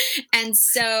 And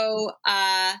so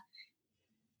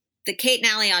the Kate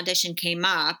and Allie audition came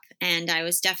up, and I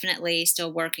was definitely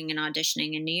still working and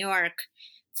auditioning in New York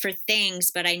for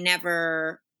things, but I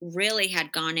never really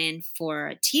had gone in for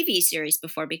a TV series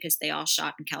before because they all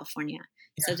shot in California.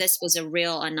 Yeah. So this was a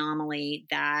real anomaly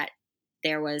that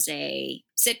there was a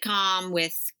sitcom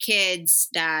with kids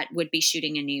that would be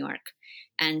shooting in New York.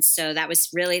 And so that was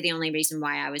really the only reason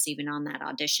why I was even on that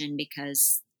audition,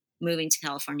 because moving to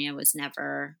California would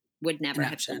never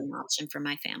have been an option for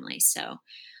my family. So,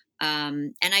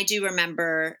 and I do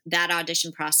remember that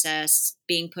audition process,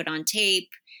 being put on tape,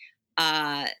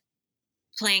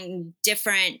 playing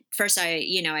different. First, I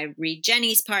read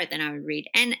Jenny's part, then I would read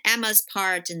Emma's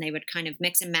part, and they would kind of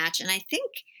mix and match. And I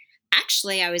think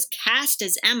actually I was cast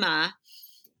as Emma,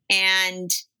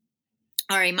 and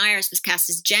Ari Myers was cast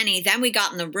as Jenny. Then we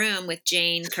got in the room with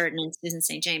Jane Curtin and Susan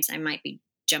St. James. I might be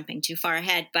jumping too far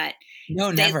ahead, but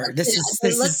no, never. This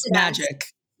is magic.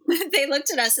 They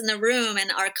looked at us in the room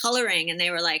and our coloring, and they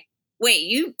were like, "Wait,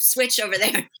 you switch over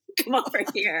there. Come over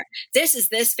here. This is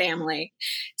this family."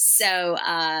 So,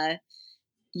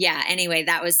 anyway,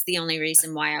 that was the only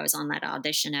reason why I was on that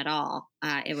audition at all.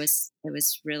 It was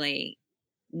really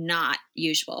not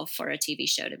usual for a TV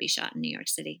show to be shot in New York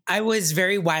City. I was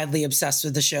very wildly obsessed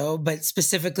with the show, but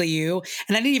specifically you.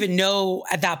 And I didn't even know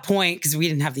at that point, because we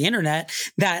didn't have the internet,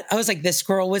 that I was like, this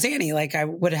girl was Annie. Like, I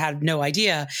would have had no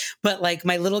idea. But like,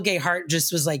 my little gay heart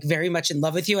just was like very much in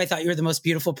love with you. I thought you were the most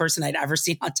beautiful person I'd ever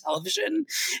seen on television.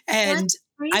 And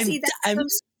I'm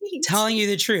telling you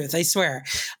the truth, I swear.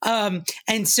 And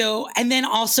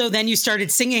then you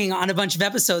started singing on a bunch of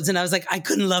episodes, and I was like, I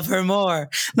couldn't love her more.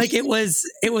 Like, it was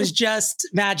just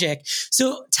magic.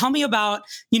 So tell me about,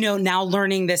 now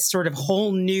learning this sort of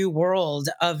whole new world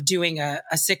of doing a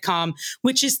sitcom,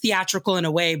 which is theatrical in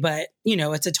a way, but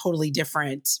it's a totally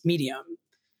different medium.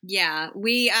 Yeah,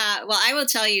 I will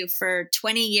tell you, for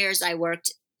 20 years, I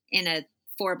worked in a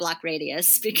 4-block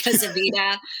radius because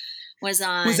Evita was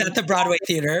at the Broadway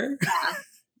Theater.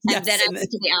 Yeah. And then I went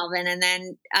to the Alvin, and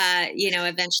then,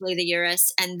 eventually the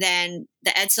Uris, and then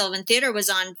the Ed Sullivan Theater was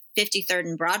on 53rd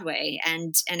and Broadway.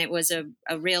 And it was a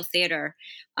real theater,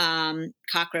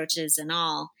 cockroaches and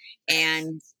all.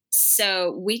 And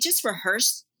so we just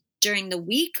rehearsed during the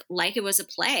week like it was a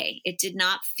play. It did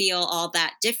not feel all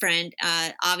that different.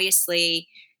 Obviously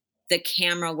the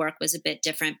camera work was a bit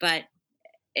different, but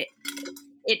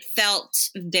it felt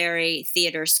very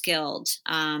theater skilled,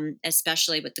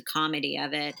 especially with the comedy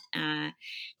of it.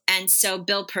 And so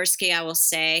Bill Persky, I will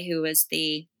say, who was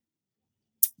the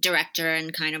director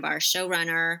and kind of our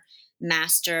showrunner,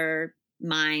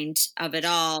 mastermind of it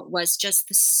all, was just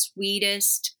the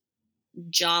sweetest,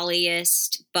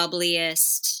 jolliest,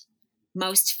 bubbliest,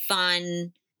 most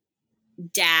fun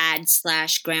dad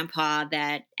 / grandpa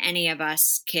that any of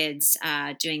us kids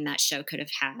doing that show could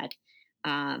have had.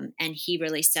 And he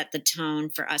really set the tone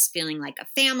for us feeling like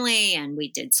a family. And we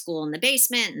did school in the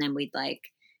basement, and then we'd like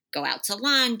go out to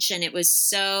lunch. And it was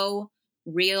so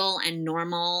real and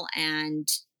normal, and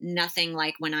nothing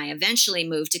like when I eventually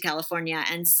moved to California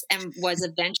and was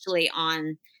eventually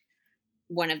on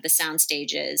one of the sound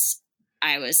stages.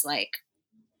 I was like,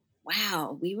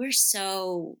 wow, we were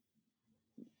so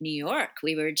New York.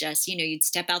 We were just, you'd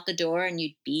step out the door and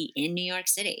you'd be in New York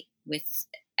City with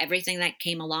everything that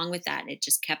came along with that. It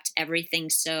just kept everything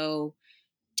so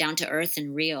down to earth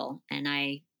and real. And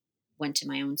I went to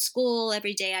my own school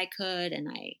every day I could, and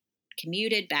I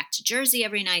commuted back to Jersey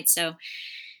every night. So it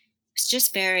was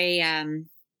just very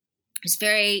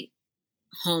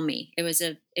homey. It was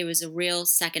a real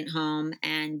second home.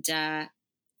 And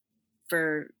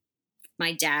for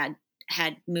my dad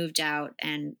had moved out,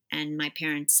 and my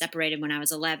parents separated when I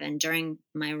was 11 during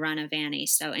my run of Annie.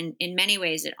 So in many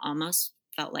ways, it almost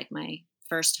felt like my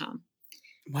first home.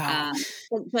 Wow.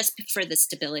 Just for the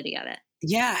stability of it.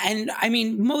 Yeah. And I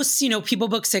mean, most, people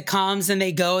book sitcoms and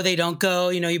they don't go,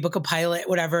 you book a pilot,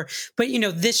 whatever. But,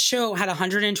 this show had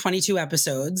 122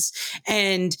 episodes,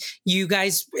 and you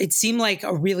guys, it seemed like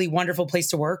a really wonderful place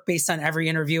to work based on every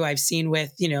interview I've seen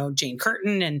with, Jane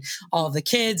Curtin and all of the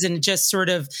kids, and just sort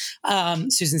of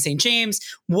Susan St. James.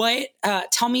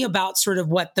 Tell me about sort of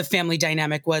what the family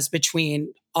dynamic was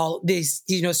between all these,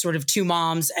 sort of two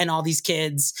moms and all these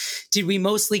kids. Did we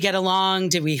mostly get along?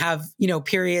 Did we have,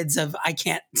 periods of, I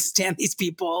can't stand these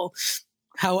people?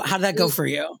 How did that go for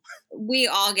you? We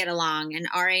all get along. And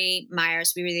Ari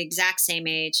Myers, we were the exact same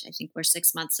age. I think we're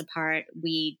 6 months apart.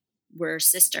 We were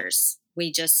sisters.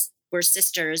 We just were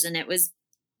sisters. And it was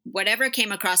whatever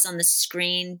came across on the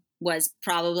screen was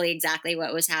probably exactly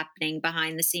what was happening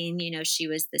behind the scene. She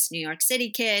was this New York City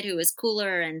kid who was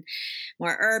cooler and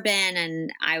more urban.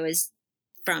 And I was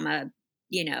from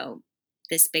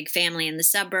this big family in the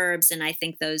suburbs. And I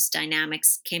think those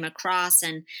dynamics came across,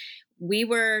 and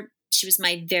she was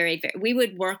my we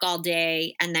would work all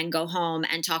day and then go home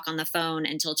and talk on the phone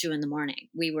until 2 a.m.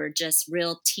 We were just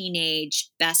real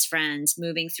teenage best friends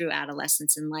moving through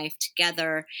adolescence and life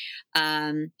together.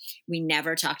 We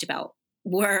never talked about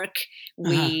work.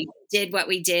 We did what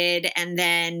we did, and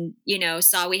then,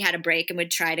 saw we had a break and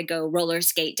would try to go roller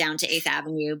skate down to 8th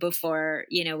Avenue before,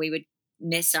 we would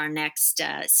miss our next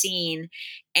scene.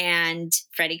 And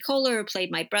Freddie Kohler, who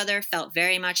played my brother, felt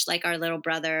very much like our little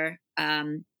brother,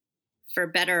 for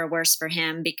better or worse for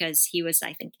him, because he was,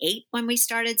 I think, 8 when we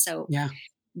started. So yeah,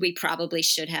 we probably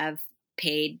should have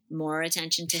paid more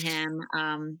attention to him.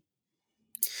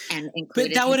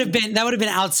 But that would have been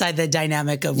outside the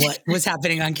dynamic of what was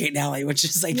happening on Kate and Allie, which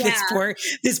is like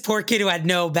this poor kid who had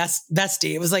no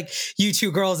bestie. It was like you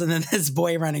two girls and then this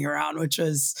boy running around, which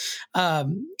was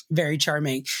very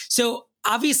charming. So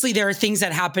obviously there are things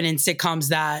that happen in sitcoms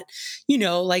that,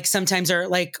 like sometimes are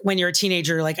like when you're a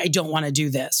teenager, like, I don't want to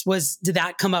do this. Did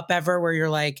that come up ever where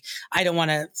you're like, I don't want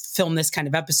to film this kind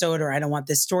of episode, or I don't want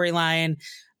this storyline?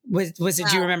 Was it,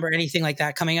 do you remember anything like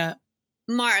that coming up?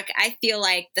 Mark, I feel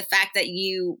like the fact that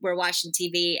you were watching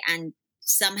TV and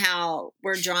somehow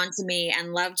were drawn to me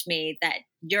and loved me, that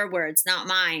your words, not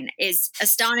mine, is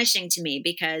astonishing to me,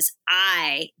 because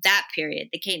that period,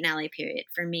 the Kate and Allie period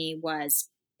for me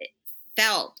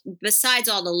felt, besides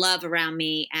all the love around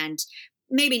me, and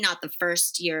maybe not the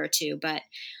first year or two, but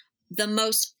the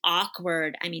most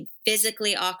awkward,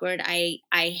 physically awkward. I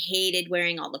hated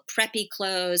wearing all the preppy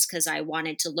clothes because I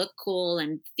wanted to look cool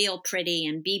and feel pretty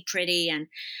and be pretty. And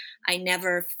I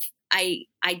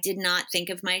did not think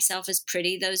of myself as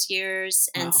pretty those years.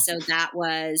 And wow. So that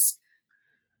was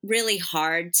really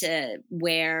hard to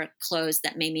wear clothes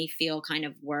that made me feel kind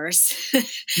of worse.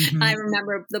 Mm-hmm. I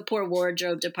remember the poor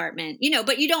wardrobe department,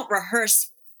 but you don't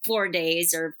rehearse 4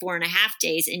 days or 4.5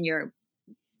 days in your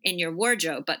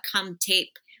wardrobe, but come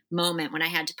tape moment when I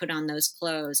had to put on those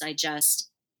clothes, the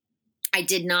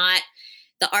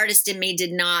artist in me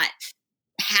did not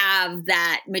have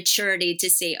that maturity to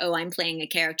say, oh, I'm playing a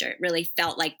character. It really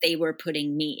felt like they were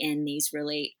putting me in these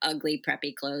really ugly,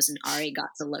 preppy clothes, and Ari got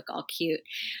to look all cute.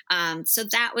 So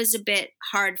that was a bit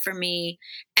hard for me.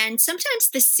 And sometimes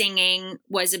the singing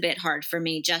was a bit hard for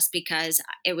me, just because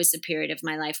it was a period of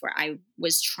my life where I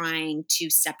was trying to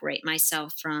separate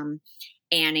myself from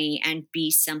Annie and be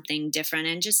something different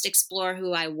and just explore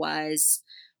who I was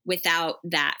without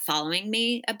that following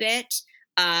me a bit,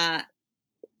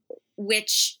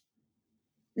 which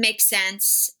makes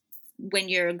sense when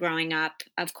you're growing up.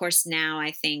 Of course, now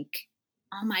I think,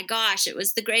 oh my gosh, it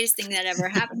was the greatest thing that ever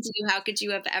happened to you. How could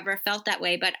you have ever felt that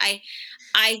way? But I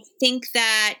think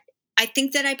that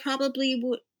I probably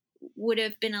would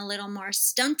have been a little more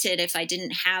stunted if I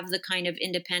didn't have the kind of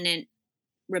independent,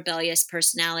 rebellious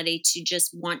personality to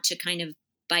just want to kind of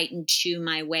bite and chew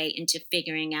my way into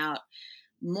figuring out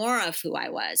more of who I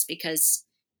was, because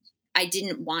I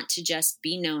didn't want to just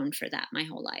be known for that my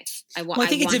whole life. I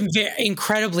think it's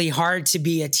incredibly hard to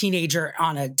be a teenager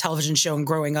on a television show and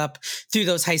growing up through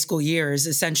those high school years,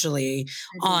 essentially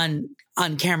on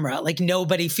camera. Like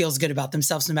nobody feels good about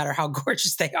themselves, no matter how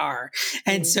gorgeous they are.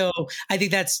 And so I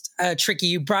think that's tricky.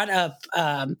 You brought up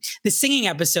the singing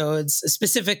episodes,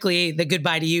 specifically the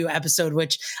Goodbye to You episode,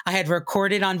 which I had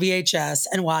recorded on VHS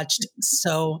and watched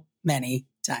so many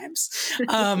times.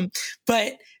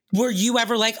 But were you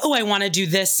ever like, oh, I want to do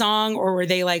this song? Or were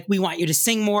they like, we want you to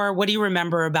sing more? What do you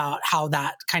remember about how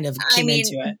that kind of came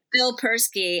into it? Bill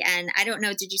Persky, and I don't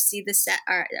know, did you see the set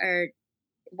or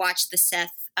watch the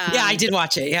Seth? Yeah, I did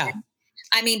watch it. Yeah.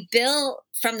 I mean, Bill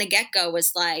from the get-go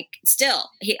was like,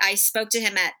 I spoke to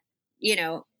him at,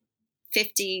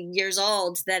 50 years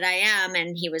old that I am.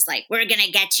 And he was like, we're going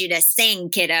to get you to sing,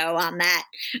 kiddo, on that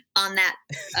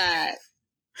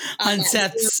on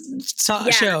Seth's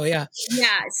show. Yeah.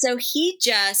 Yeah. So he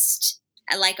just,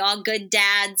 like all good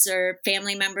dads or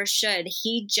family members should,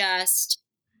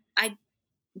 I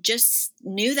just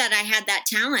knew that I had that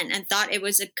talent and thought it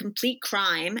was a complete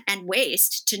crime and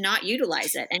waste to not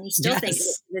utilize it. And he still thinks it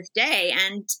to this day.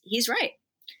 And he's right.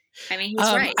 I mean, he's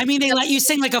right. I mean, they let you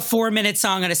sing like a 4-minute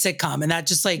song on a sitcom, and that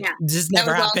just just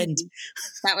never happened.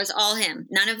 That was all him.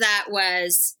 None of that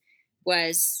was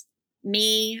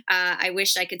me. I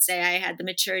wish I could say I had the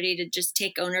maturity to just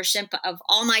take ownership of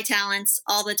all my talents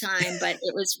all the time, but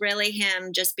it was really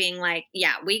him just being like,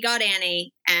 yeah, we got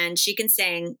Annie and she can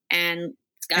sing and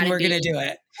we're going to do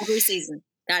it every season.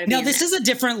 Now, this is a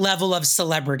different level of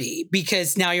celebrity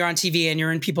because now you're on TV and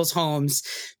you're in people's homes.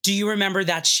 Do you remember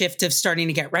that shift of starting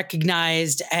to get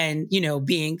recognized and,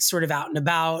 being sort of out and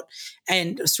about,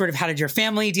 and sort of how did your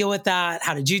family deal with that?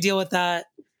 How did you deal with that?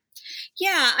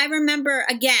 Yeah, I remember,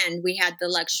 again, we had the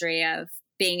luxury of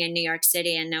being in New York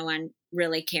City and no one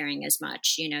really caring as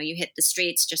much. You hit the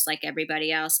streets just like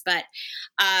everybody else. But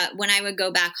when I would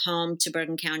go back home to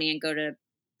Bergen County and go to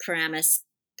Paramus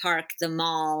Park, the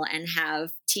mall, and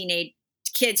have teenage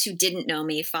kids who didn't know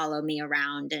me follow me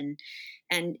around, and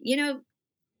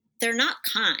they're not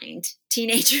kind.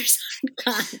 Teenagers aren't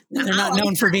kind. They're not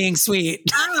known for being sweet.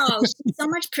 Oh, she's so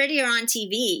much prettier on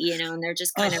TV, and they're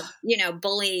just kind of,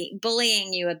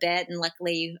 bullying you a bit. And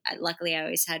luckily I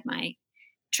always had my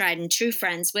tried and true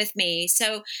friends with me.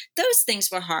 So those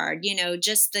things were hard,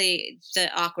 just the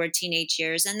awkward teenage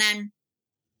years. And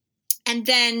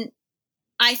then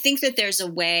I think that there's a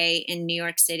way in New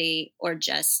York City, or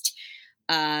just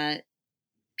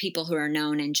people who are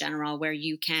known in general, where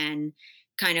you can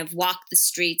kind of walk the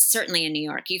streets. Certainly in New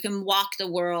York, you can walk the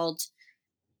world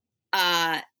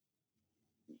kind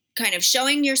of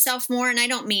showing yourself more. And I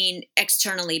don't mean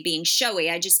externally being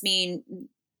showy. I just mean,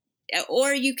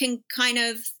 or you can kind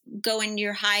of go in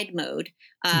your hide mode.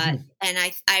 And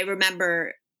I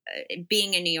remember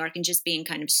being in New York and just being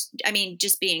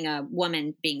just being a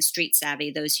woman, being street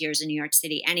savvy those years in New York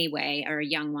City anyway, or a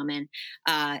young woman,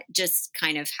 just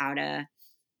kind of how to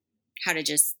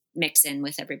just mix in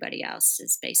with everybody else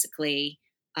is basically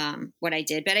what I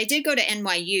did. But I did go to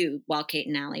NYU while Kate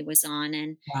and Allie was on.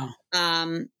 And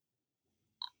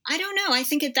I don't know. I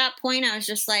think at that point I was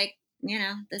just like,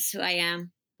 this is who I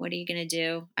am. What are you going to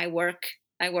do? I work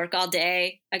all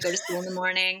day. I go to school in the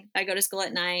morning. I go to school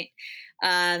at night.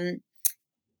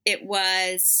 It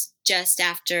was just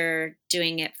after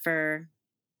doing it for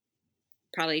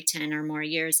probably 10 or more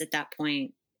years at that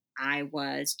point, I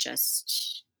was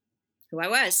just who I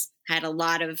was. Had a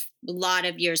lot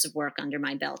of years of work under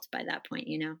my belt by that point,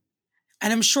 And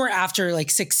I'm sure after like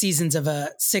 6 seasons of a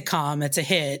sitcom, it's a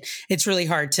hit. It's really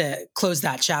hard to close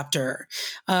that chapter.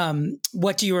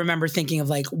 What do you remember thinking of,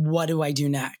 like, what do I do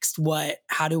next?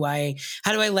 How do I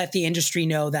let the industry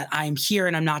know that I'm here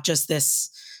and I'm not just this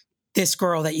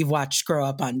girl that you've watched grow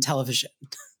up on television?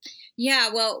 Yeah.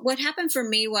 Well, what happened for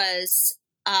me was,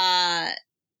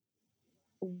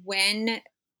 when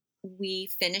we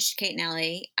finished Kate and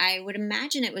Allie, I would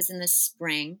imagine it was in the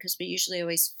spring, because we usually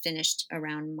always finished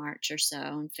around March or so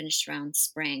and finished around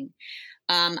spring.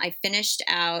 I finished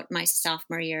out my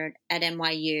sophomore year at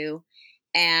NYU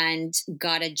and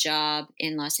got a job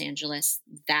in Los Angeles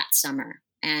that summer,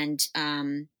 and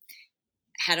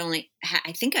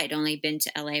I think I'd only been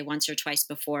to LA once or twice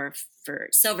before for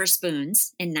Silver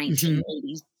Spoons in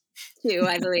 1982,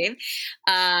 I believe,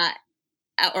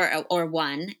 or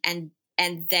one, and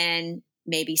then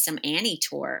maybe some Annie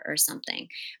tour or something.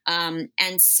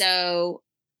 And so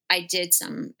I did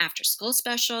some after school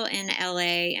special in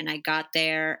LA, and I got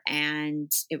there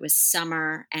and it was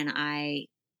summer and I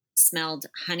smelled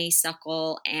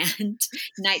honeysuckle and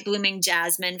night blooming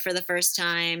jasmine for the first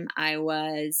time. I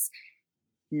was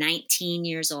 19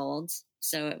 years old.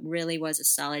 So it really was a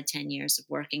solid 10 years of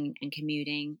working and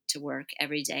commuting to work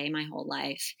every day, my whole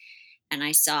life. And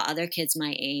I saw other kids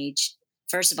my age.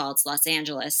 First of all, it's Los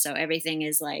Angeles, so everything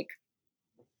is like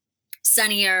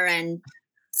sunnier and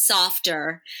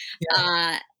softer,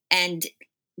 and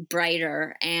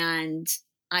brighter. And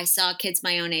I saw kids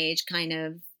my own age kind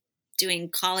of doing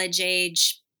college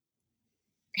age,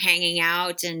 hanging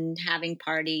out and having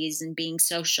parties and being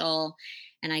social.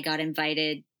 And I got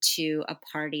invited to a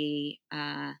party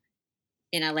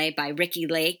in LA by Ricky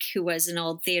Lake, who was an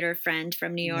old theater friend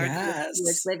from New York. Yes. Who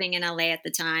was living in LA at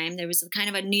the time. There was kind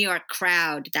of a New York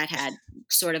crowd that had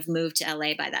sort of moved to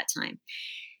LA by that time.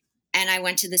 And I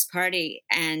went to this party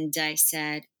and I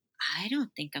said, I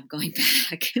don't think I'm going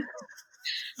back.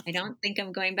 I don't think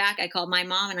I'm going back. I called my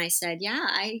mom and I said, yeah,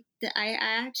 I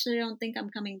actually don't think I'm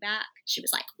coming back. She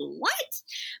was like, what?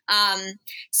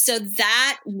 So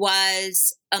that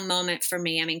was a moment for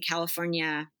me. I mean,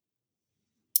 California,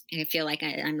 I feel like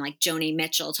I'm like Joni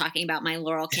Mitchell talking about my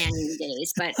Laurel Canyon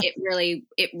days, but it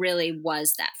really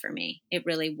was that for me. It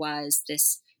really was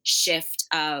this shift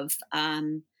of,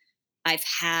 I've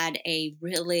had a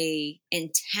really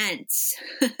intense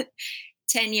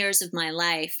 10 years of my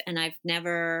life and I've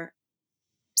never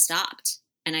stopped.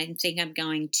 And I think I'm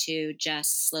going to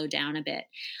just slow down a bit.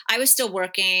 I was still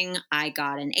working. I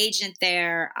got an agent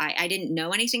there. I didn't know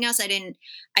anything else. I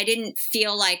didn't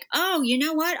feel like, oh, you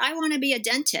know what? I want to be a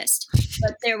dentist.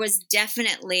 But there was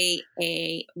definitely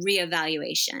a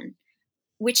reevaluation,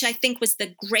 which I think was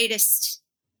the greatest,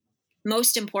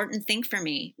 most important thing for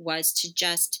me, was to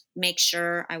just make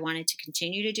sure I wanted to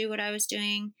continue to do what I was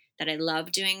doing, that I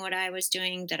loved doing what I was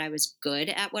doing, that I was good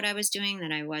at what I was doing,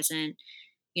 that I wasn't,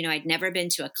 I'd never been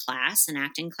to an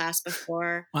acting class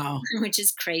before. Wow. Which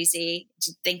is crazy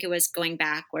to think it was going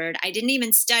backward. I didn't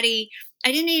even study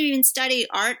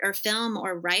art or film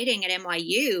or writing at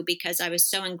NYU because I was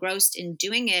so engrossed in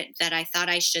doing it that I thought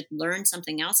I should learn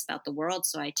something else about the world.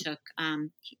 So I took,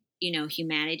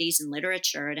 humanities and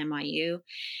literature at NYU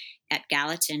at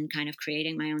Gallatin, kind of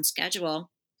creating my own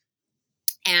schedule.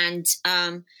 And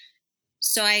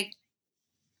so I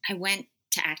went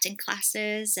to acting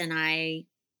classes and I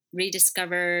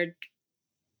rediscovered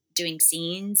doing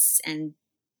scenes and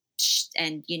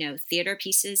theater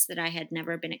pieces that I had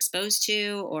never been exposed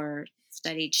to, or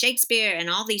studied Shakespeare and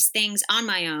all these things on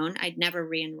my own. I'd never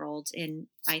re-enrolled in,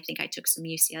 I think I took some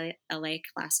UCLA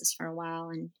classes for a while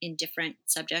and in different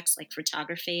subjects like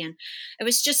photography. And it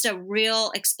was just a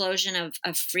real explosion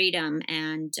of freedom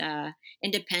and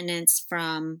independence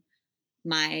from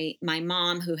my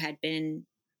mom, who had been,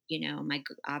 my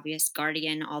obvious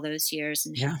guardian all those years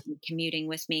and had been commuting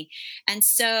with me. And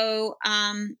so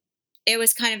it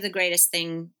was kind of the greatest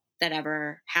thing that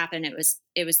ever happened. It was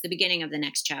the beginning of the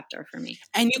next chapter for me.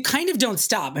 And you kind of don't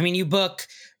stop. I mean, you book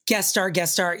guest star,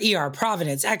 ER,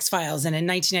 Providence, X-Files. And in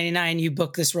 1999, you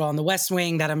booked this role on The West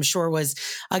Wing that I'm sure was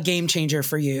a game changer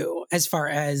for you as far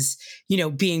as,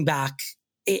 being back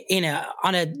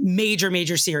on a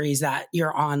major series that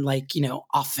you're on,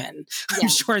 often. Yeah. I'm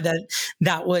sure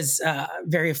that was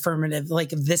very affirmative. Like,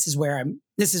 this is what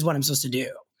I'm supposed to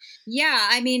do. Yeah.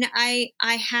 I mean, I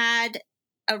had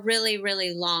a really,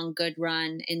 really long, good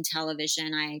run in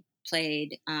television. I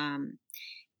played, I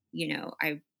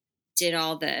did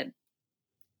all the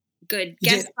good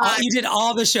guest spots. You did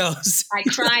all the shows. I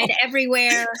cried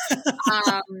everywhere.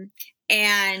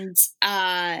 And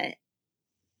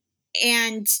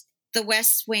The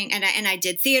West Wing, and I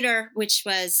did theater, which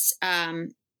was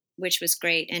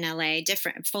great in LA,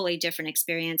 fully different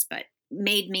experience, but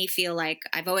made me feel like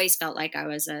I've always felt like I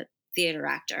was a theater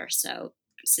actor. So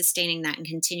sustaining that and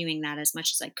continuing that as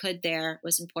much as I could there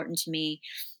was important to me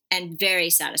and very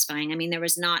satisfying. I mean, there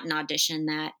was not an audition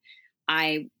that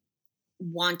I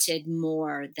wanted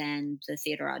more than the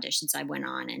theater auditions I went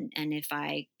on. And if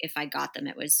I got them,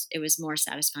 it was more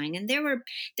satisfying. And there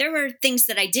were things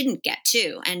that I didn't get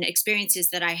too, and experiences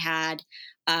that I had,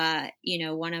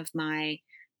 one of my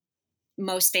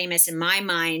most famous in my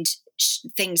mind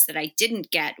things that I didn't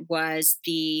get was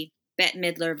the Bette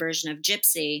Midler version of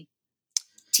Gypsy,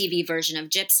 TV version of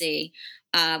Gypsy,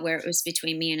 where it was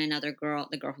between me and another girl,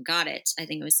 the girl who got it. I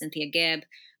think it was Cynthia Gibb.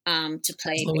 to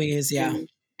play Louise, yeah.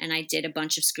 And I did a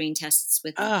bunch of screen tests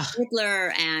with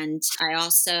Fiddler, and I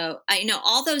also,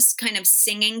 all those kind of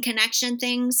singing connection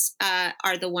things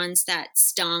are the ones that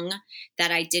stung,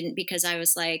 that I didn't, because I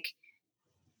was like,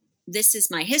 this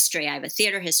is my history. I have a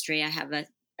theater history. I have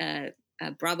a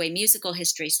Broadway musical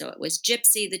history. So it was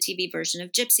Gypsy, the TV version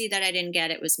of Gypsy, that I didn't get.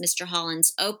 It was Mr.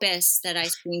 Holland's Opus that I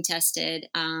screen tested.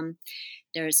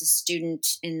 There's a student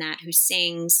in that who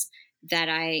sings that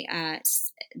I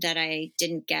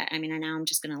didn't get. I mean, now I'm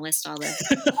just going to list all the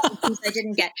things I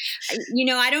didn't get.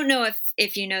 I don't know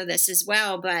if you know this as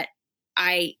well, but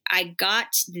I got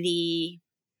the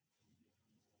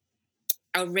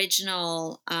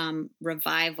original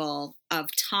revival of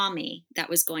Tommy that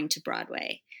was going to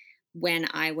Broadway when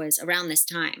I was around this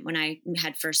time, when I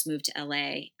had first moved to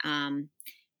LA.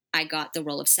 I got the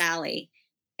role of Sally,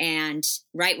 and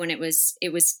right when it was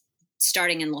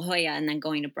starting in La Jolla and then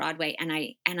going to Broadway, and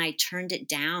I turned it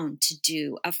down to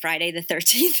do a Friday the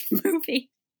 13th movie.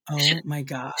 Oh my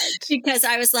God. Because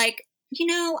I was like,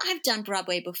 I've done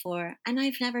Broadway before and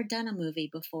I've never done a movie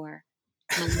before.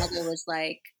 My mother was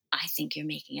like, I think you're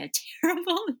making a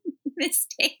terrible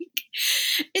mistake.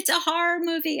 It's a horror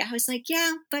movie. I was like,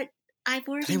 yeah, but I've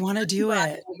already want to do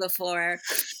it before.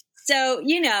 So,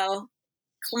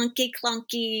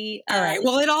 clunky. All right.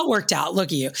 Well, it all worked out. Look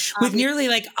at you with nearly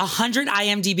 100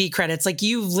 IMDb credits.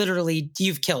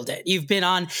 You've killed it. You've been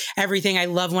on everything. I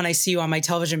love when I see you on my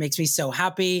television. It makes me so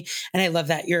happy. And I love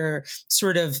that you're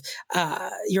sort of,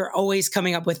 you're always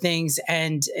coming up with things,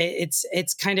 and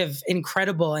it's kind of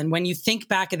incredible. And when you think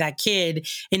back of that kid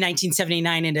in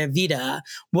 1979 in Evita,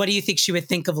 what do you think she would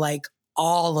think of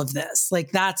all of this?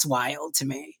 That's wild to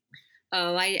me.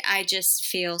 Oh, I just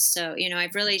feel so,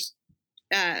 I've really,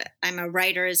 I'm a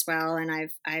writer as well, and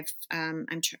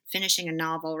I'm finishing a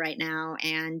novel right now,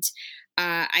 and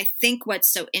I think what's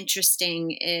so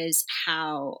interesting is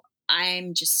how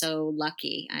I'm just so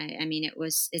lucky. I mean,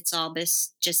 it's all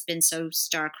this just been so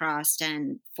star-crossed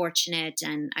and fortunate,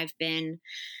 and I've been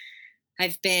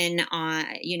on,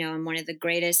 in one of the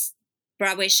greatest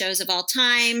Broadway shows of all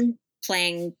time,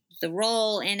 playing the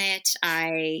role in it.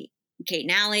 Kate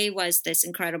and Allie was this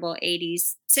incredible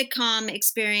 80s sitcom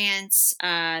experience.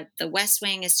 The West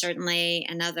Wing is certainly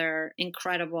another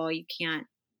incredible, you can't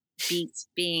beat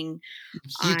being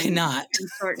on cannot.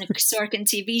 a Sorkin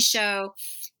TV show.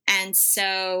 And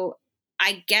so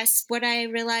I guess what I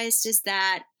realized is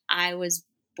that I was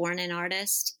born an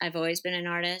artist. I've always been an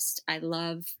artist. I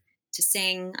love to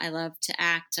sing. I love to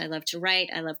act. I love to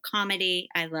write. I love comedy.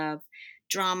 I love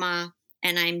drama.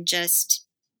 And I'm just,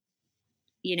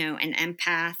 an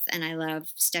empath, and I love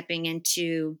stepping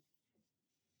into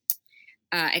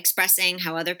expressing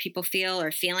how other people feel,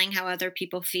 or feeling how other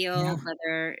people feel,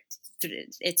 whether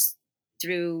it's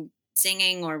through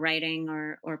singing or writing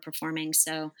or performing.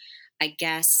 So I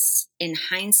guess in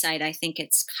hindsight, I think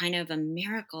it's kind of a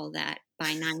miracle that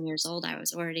by 9 years old, I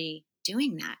was already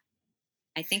doing that.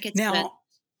 I think it's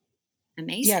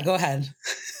amazing. Yeah, go ahead.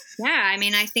 Yeah. I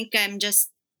mean, I think I'm just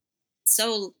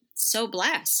so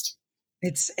blessed.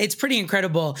 It's pretty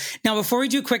incredible. Now, before we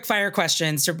do quick fire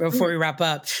questions, or before we wrap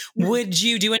up, would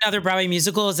you do another Broadway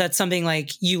musical? Is that something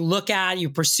you look at, you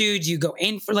pursued, you go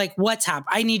in for, what's happened?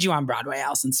 I need you on Broadway,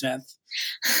 Alison Smith.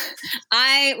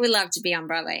 I would love to be on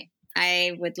Broadway.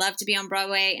 I would love to be on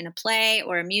Broadway in a play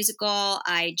or a musical.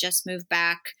 I just moved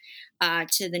back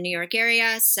to the New York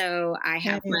area, so I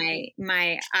have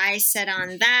my eyes set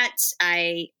on that.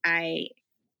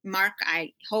 Mark,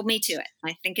 hold me to it.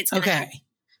 I think it's going to happen.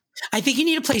 I think you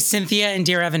need to play Cynthia in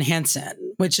Dear Evan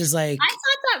Hansen, which is I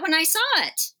thought that when I saw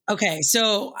it. Okay,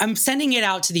 so I'm sending it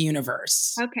out to the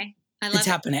universe. Okay, I love it. It's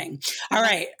happening. All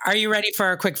right, are you ready for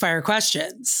our quick fire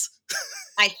questions?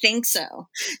 I think so.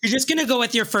 You're just going to go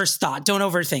with your first thought. Don't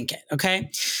overthink it, okay?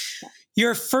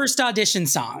 Your first audition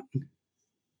song.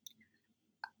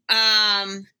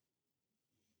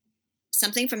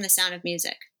 Something from The Sound of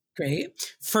Music. Great.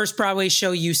 First Broadway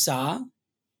show you saw.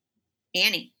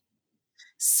 Annie.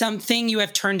 Something you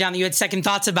have turned down that you had second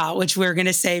thoughts about, which we're going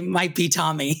to say might be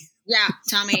Tommy. Yeah,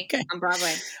 Tommy on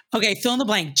Broadway. Okay, fill in the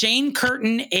blank. Jane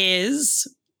Curtin is?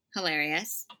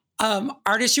 Hilarious.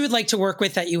 Artist you would like to work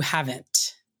with that you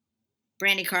haven't?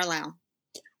 Brandi Carlile.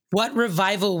 What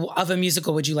revival of a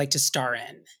musical would you like to star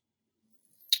in?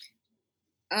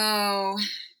 Oh,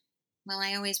 well,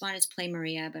 I always wanted to play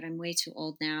Maria, but I'm way too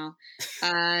old now.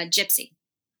 Gypsy.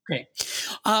 Great.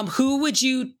 Who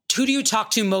do you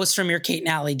talk to most from your Kate and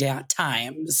Allie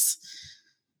times?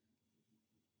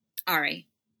 Ari.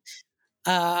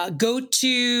 Go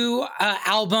to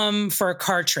album for a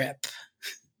car trip.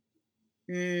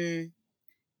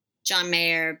 John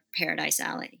Mayer, Paradise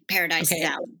Alley. Paradise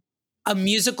Alley. a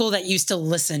musical that you still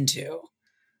listen to.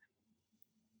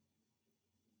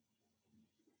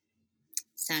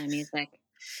 Sound of Music.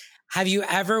 Have you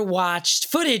ever watched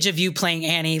footage of you playing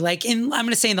Annie? Like I'm going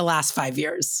to say in the last 5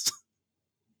 years.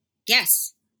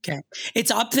 Yes. Okay.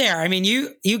 It's up there. I mean,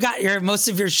 you got most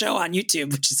of your show on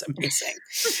YouTube, which is amazing.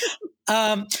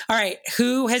 All right.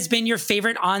 Who has been your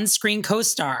favorite on-screen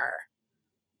co-star?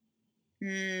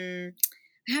 I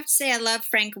have to say I love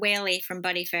Frank Whaley from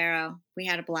Buddy Pharaoh. We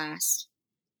had a blast.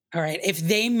 All right. If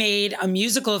they made a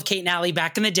musical of Kate and Allie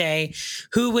back in the day,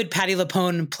 who would Patti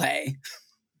LuPone play?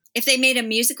 If they made a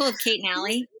musical of Kate and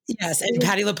Allie? Yes. And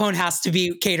Patti LuPone has to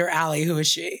be Kate or Allie. Who is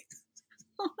she?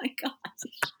 Oh my gosh.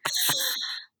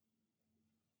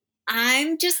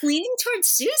 I'm just leaning towards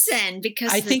Susan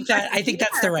because I think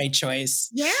that's the right choice.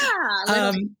 Yeah.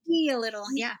 A little.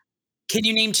 Yeah. Can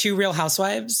you name 2 Real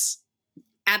Housewives?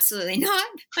 Absolutely not.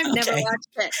 I've never watched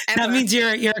it. Ever. That means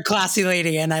you're a classy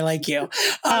lady and I like you.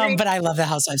 But I love the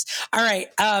Housewives. All right.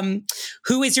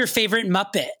 Who is your favorite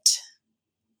Muppet?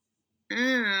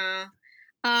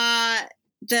 I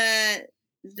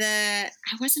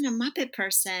wasn't a Muppet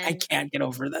person. I can't get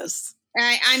over this.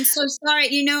 I'm so sorry.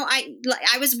 You know,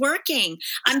 I was working.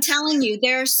 I'm telling you,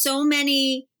 there are so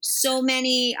many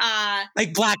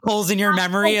like black holes in your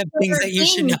memory of things that you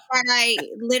should know. That I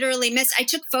literally missed. I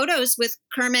took photos with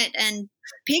Kermit and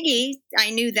Piggy.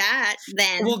 I knew that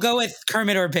then. We'll go with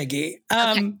Kermit or Piggy.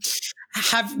 Okay.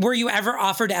 Were you ever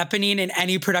offered Eponine in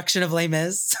any production of Les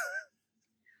Mis?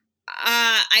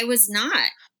 I was not.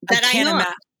 That I know.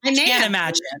 I can't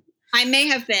imagine. I may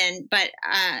have been, but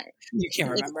you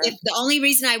can't remember. If the only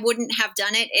reason I wouldn't have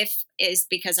done it is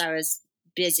because I was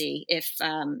busy.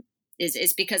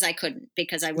 Is because I couldn't,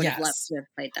 because I would have loved to have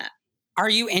played that. Are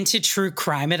you into true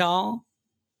crime at all?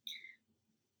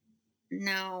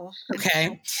 No.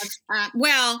 Okay.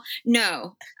 Well,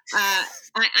 no.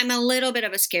 I'm a little bit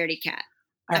of a scaredy cat.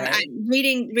 Right.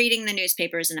 Reading the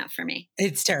newspaper is enough for me.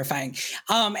 It's terrifying.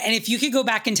 And if you could go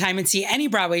back in time and see any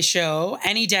Broadway show,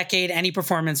 any decade, any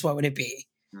performance, what would it be?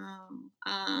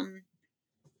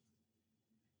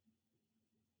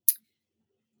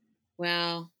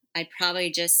 Well, I'd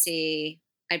probably just see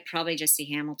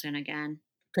Hamilton again.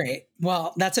 Great.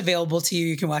 Well, that's available to you.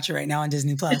 You can watch it right now on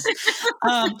Disney Plus.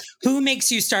 Who makes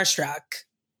you starstruck?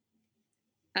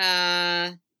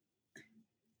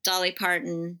 Dolly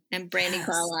Parton and Brandi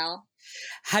Carlile.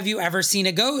 Have you ever seen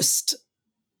a ghost?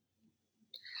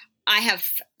 I have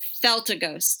felt a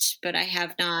ghost, but I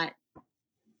have not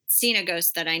seen a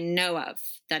ghost that I know of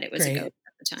that it was a ghost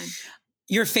at the time.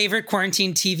 Your favorite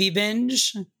quarantine TV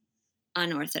binge?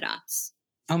 Unorthodox.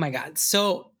 Oh my God.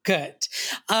 So good.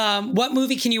 What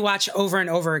movie can you watch over and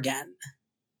over again?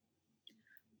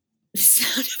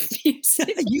 Sound of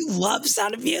Music. You love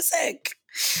Sound of Music.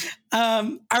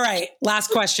 All right.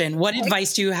 Last question. What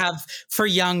advice do you have for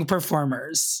young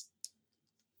performers?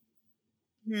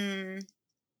 Do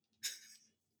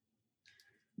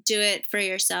it for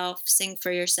yourself. Sing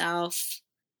for yourself.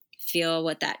 Feel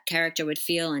what that character would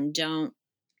feel, and don't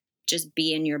just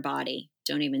be in your body.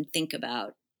 Don't even think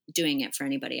about doing it for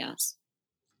anybody else.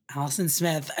 Allison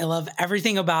Smith, I love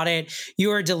everything about it.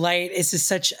 You are a delight. This is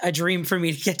such a dream for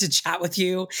me to get to chat with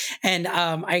you. And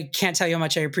I can't tell you how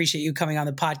much I appreciate you coming on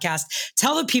the podcast.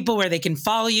 Tell the people where they can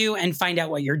follow you and find out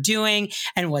what you're doing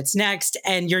and what's next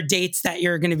and your dates that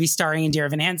you're going to be starring in Dear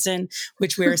Evan Hansen,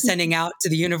 which we are sending out to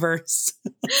the universe.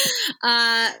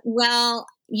 Well,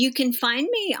 you can find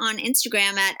me on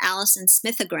Instagram at Allison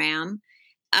Smithogram.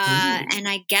 And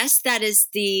I guess that is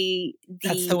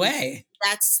that's the way.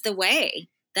 That's the way.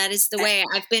 That is the way.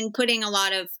 I've been putting a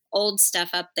lot of old stuff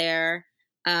up there,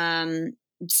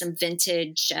 some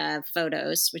vintage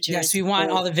photos. Yes, we want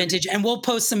all the vintage. And we'll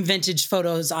post some vintage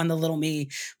photos on the Little Me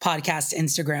podcast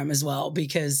Instagram as well,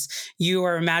 because you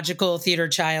are a magical theater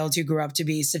child who grew up to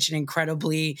be such an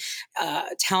incredibly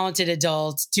talented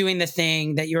adult doing the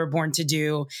thing that you were born to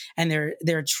do. And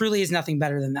there truly is nothing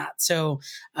better than that. So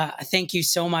thank you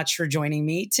so much for joining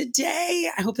me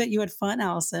today. I hope that you had fun,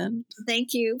 Allison.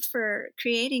 Thank you for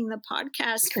creating the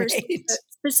podcast for a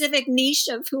specific niche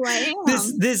of who I am.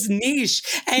 This niche.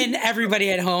 And everybody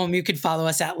at home, you could follow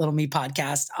us at Little Me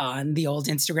Podcast on the old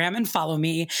Instagram, and follow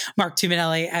me, Mark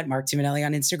Tuminelli, at Mark Tuminelli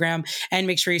on Instagram. And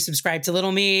make sure you subscribe to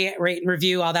Little Me, rate and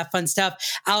review, all that fun stuff.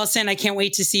 Allison, I can't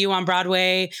wait to see you on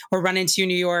Broadway or run into you in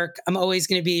New York. I'm always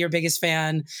going to be your biggest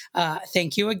fan.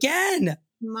 Thank you again.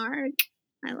 Mark,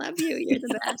 I love you. You're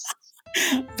the best.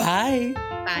 Bye.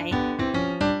 Bye.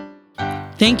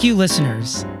 Thank you,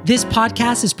 listeners. This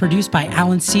podcast is produced by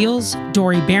Alan Seals,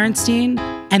 Dory Berenstein,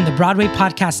 and the Broadway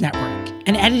Podcast Network,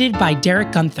 and edited by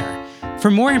Derek Gunther. For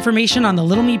more information on the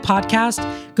Little Me podcast,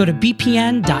 go to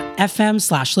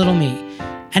bpn.fm/littleme.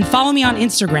 And follow me on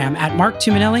Instagram at Mark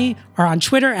Tuminelli or on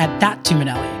Twitter at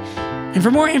ThatTuminelli. And for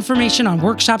more information on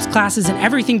workshops, classes, and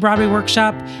everything Broadway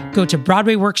Workshop, go to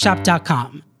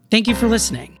BroadwayWorkshop.com. Thank you for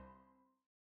listening.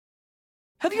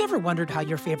 Have you ever wondered how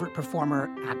your favorite performer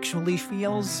actually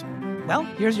feels? Well,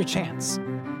 here's your chance.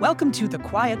 Welcome to The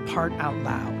Quiet Part Out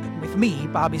Loud with me,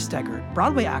 Bobby Steggert,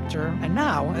 Broadway actor and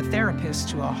now a therapist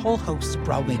to a whole host of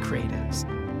Broadway creatives.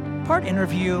 Part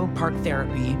interview, part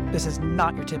therapy, this is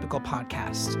not your typical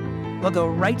podcast. We'll go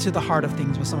right to the heart of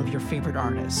things with some of your favorite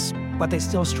artists, what they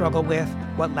still struggle with,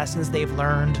 what lessons they've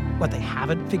learned, what they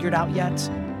haven't figured out yet.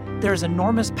 There's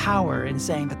enormous power in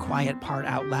saying the quiet part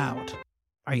out loud.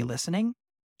 Are you listening?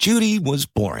 Judy was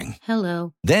boring.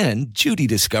 Hello. Then Judy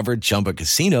discovered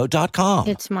ChumbaCasino.com.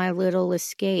 It's my little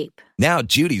escape. Now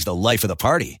Judy's the life of the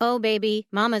party. Oh, baby,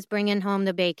 mama's bringing home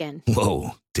the bacon.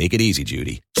 Whoa, take it easy,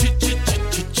 Judy.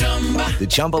 The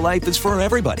Chumba life is for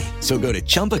everybody. So go to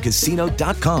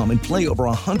ChumbaCasino.com and play over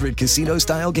 100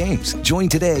 casino-style games. Join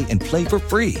today and play for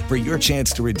free for your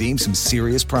chance to redeem some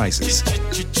serious prizes.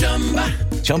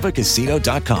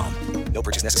 ChumbaCasino.com. No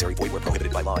purchase necessary. Void where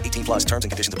prohibited by law. 18+ terms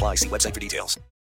and conditions apply. See website for details.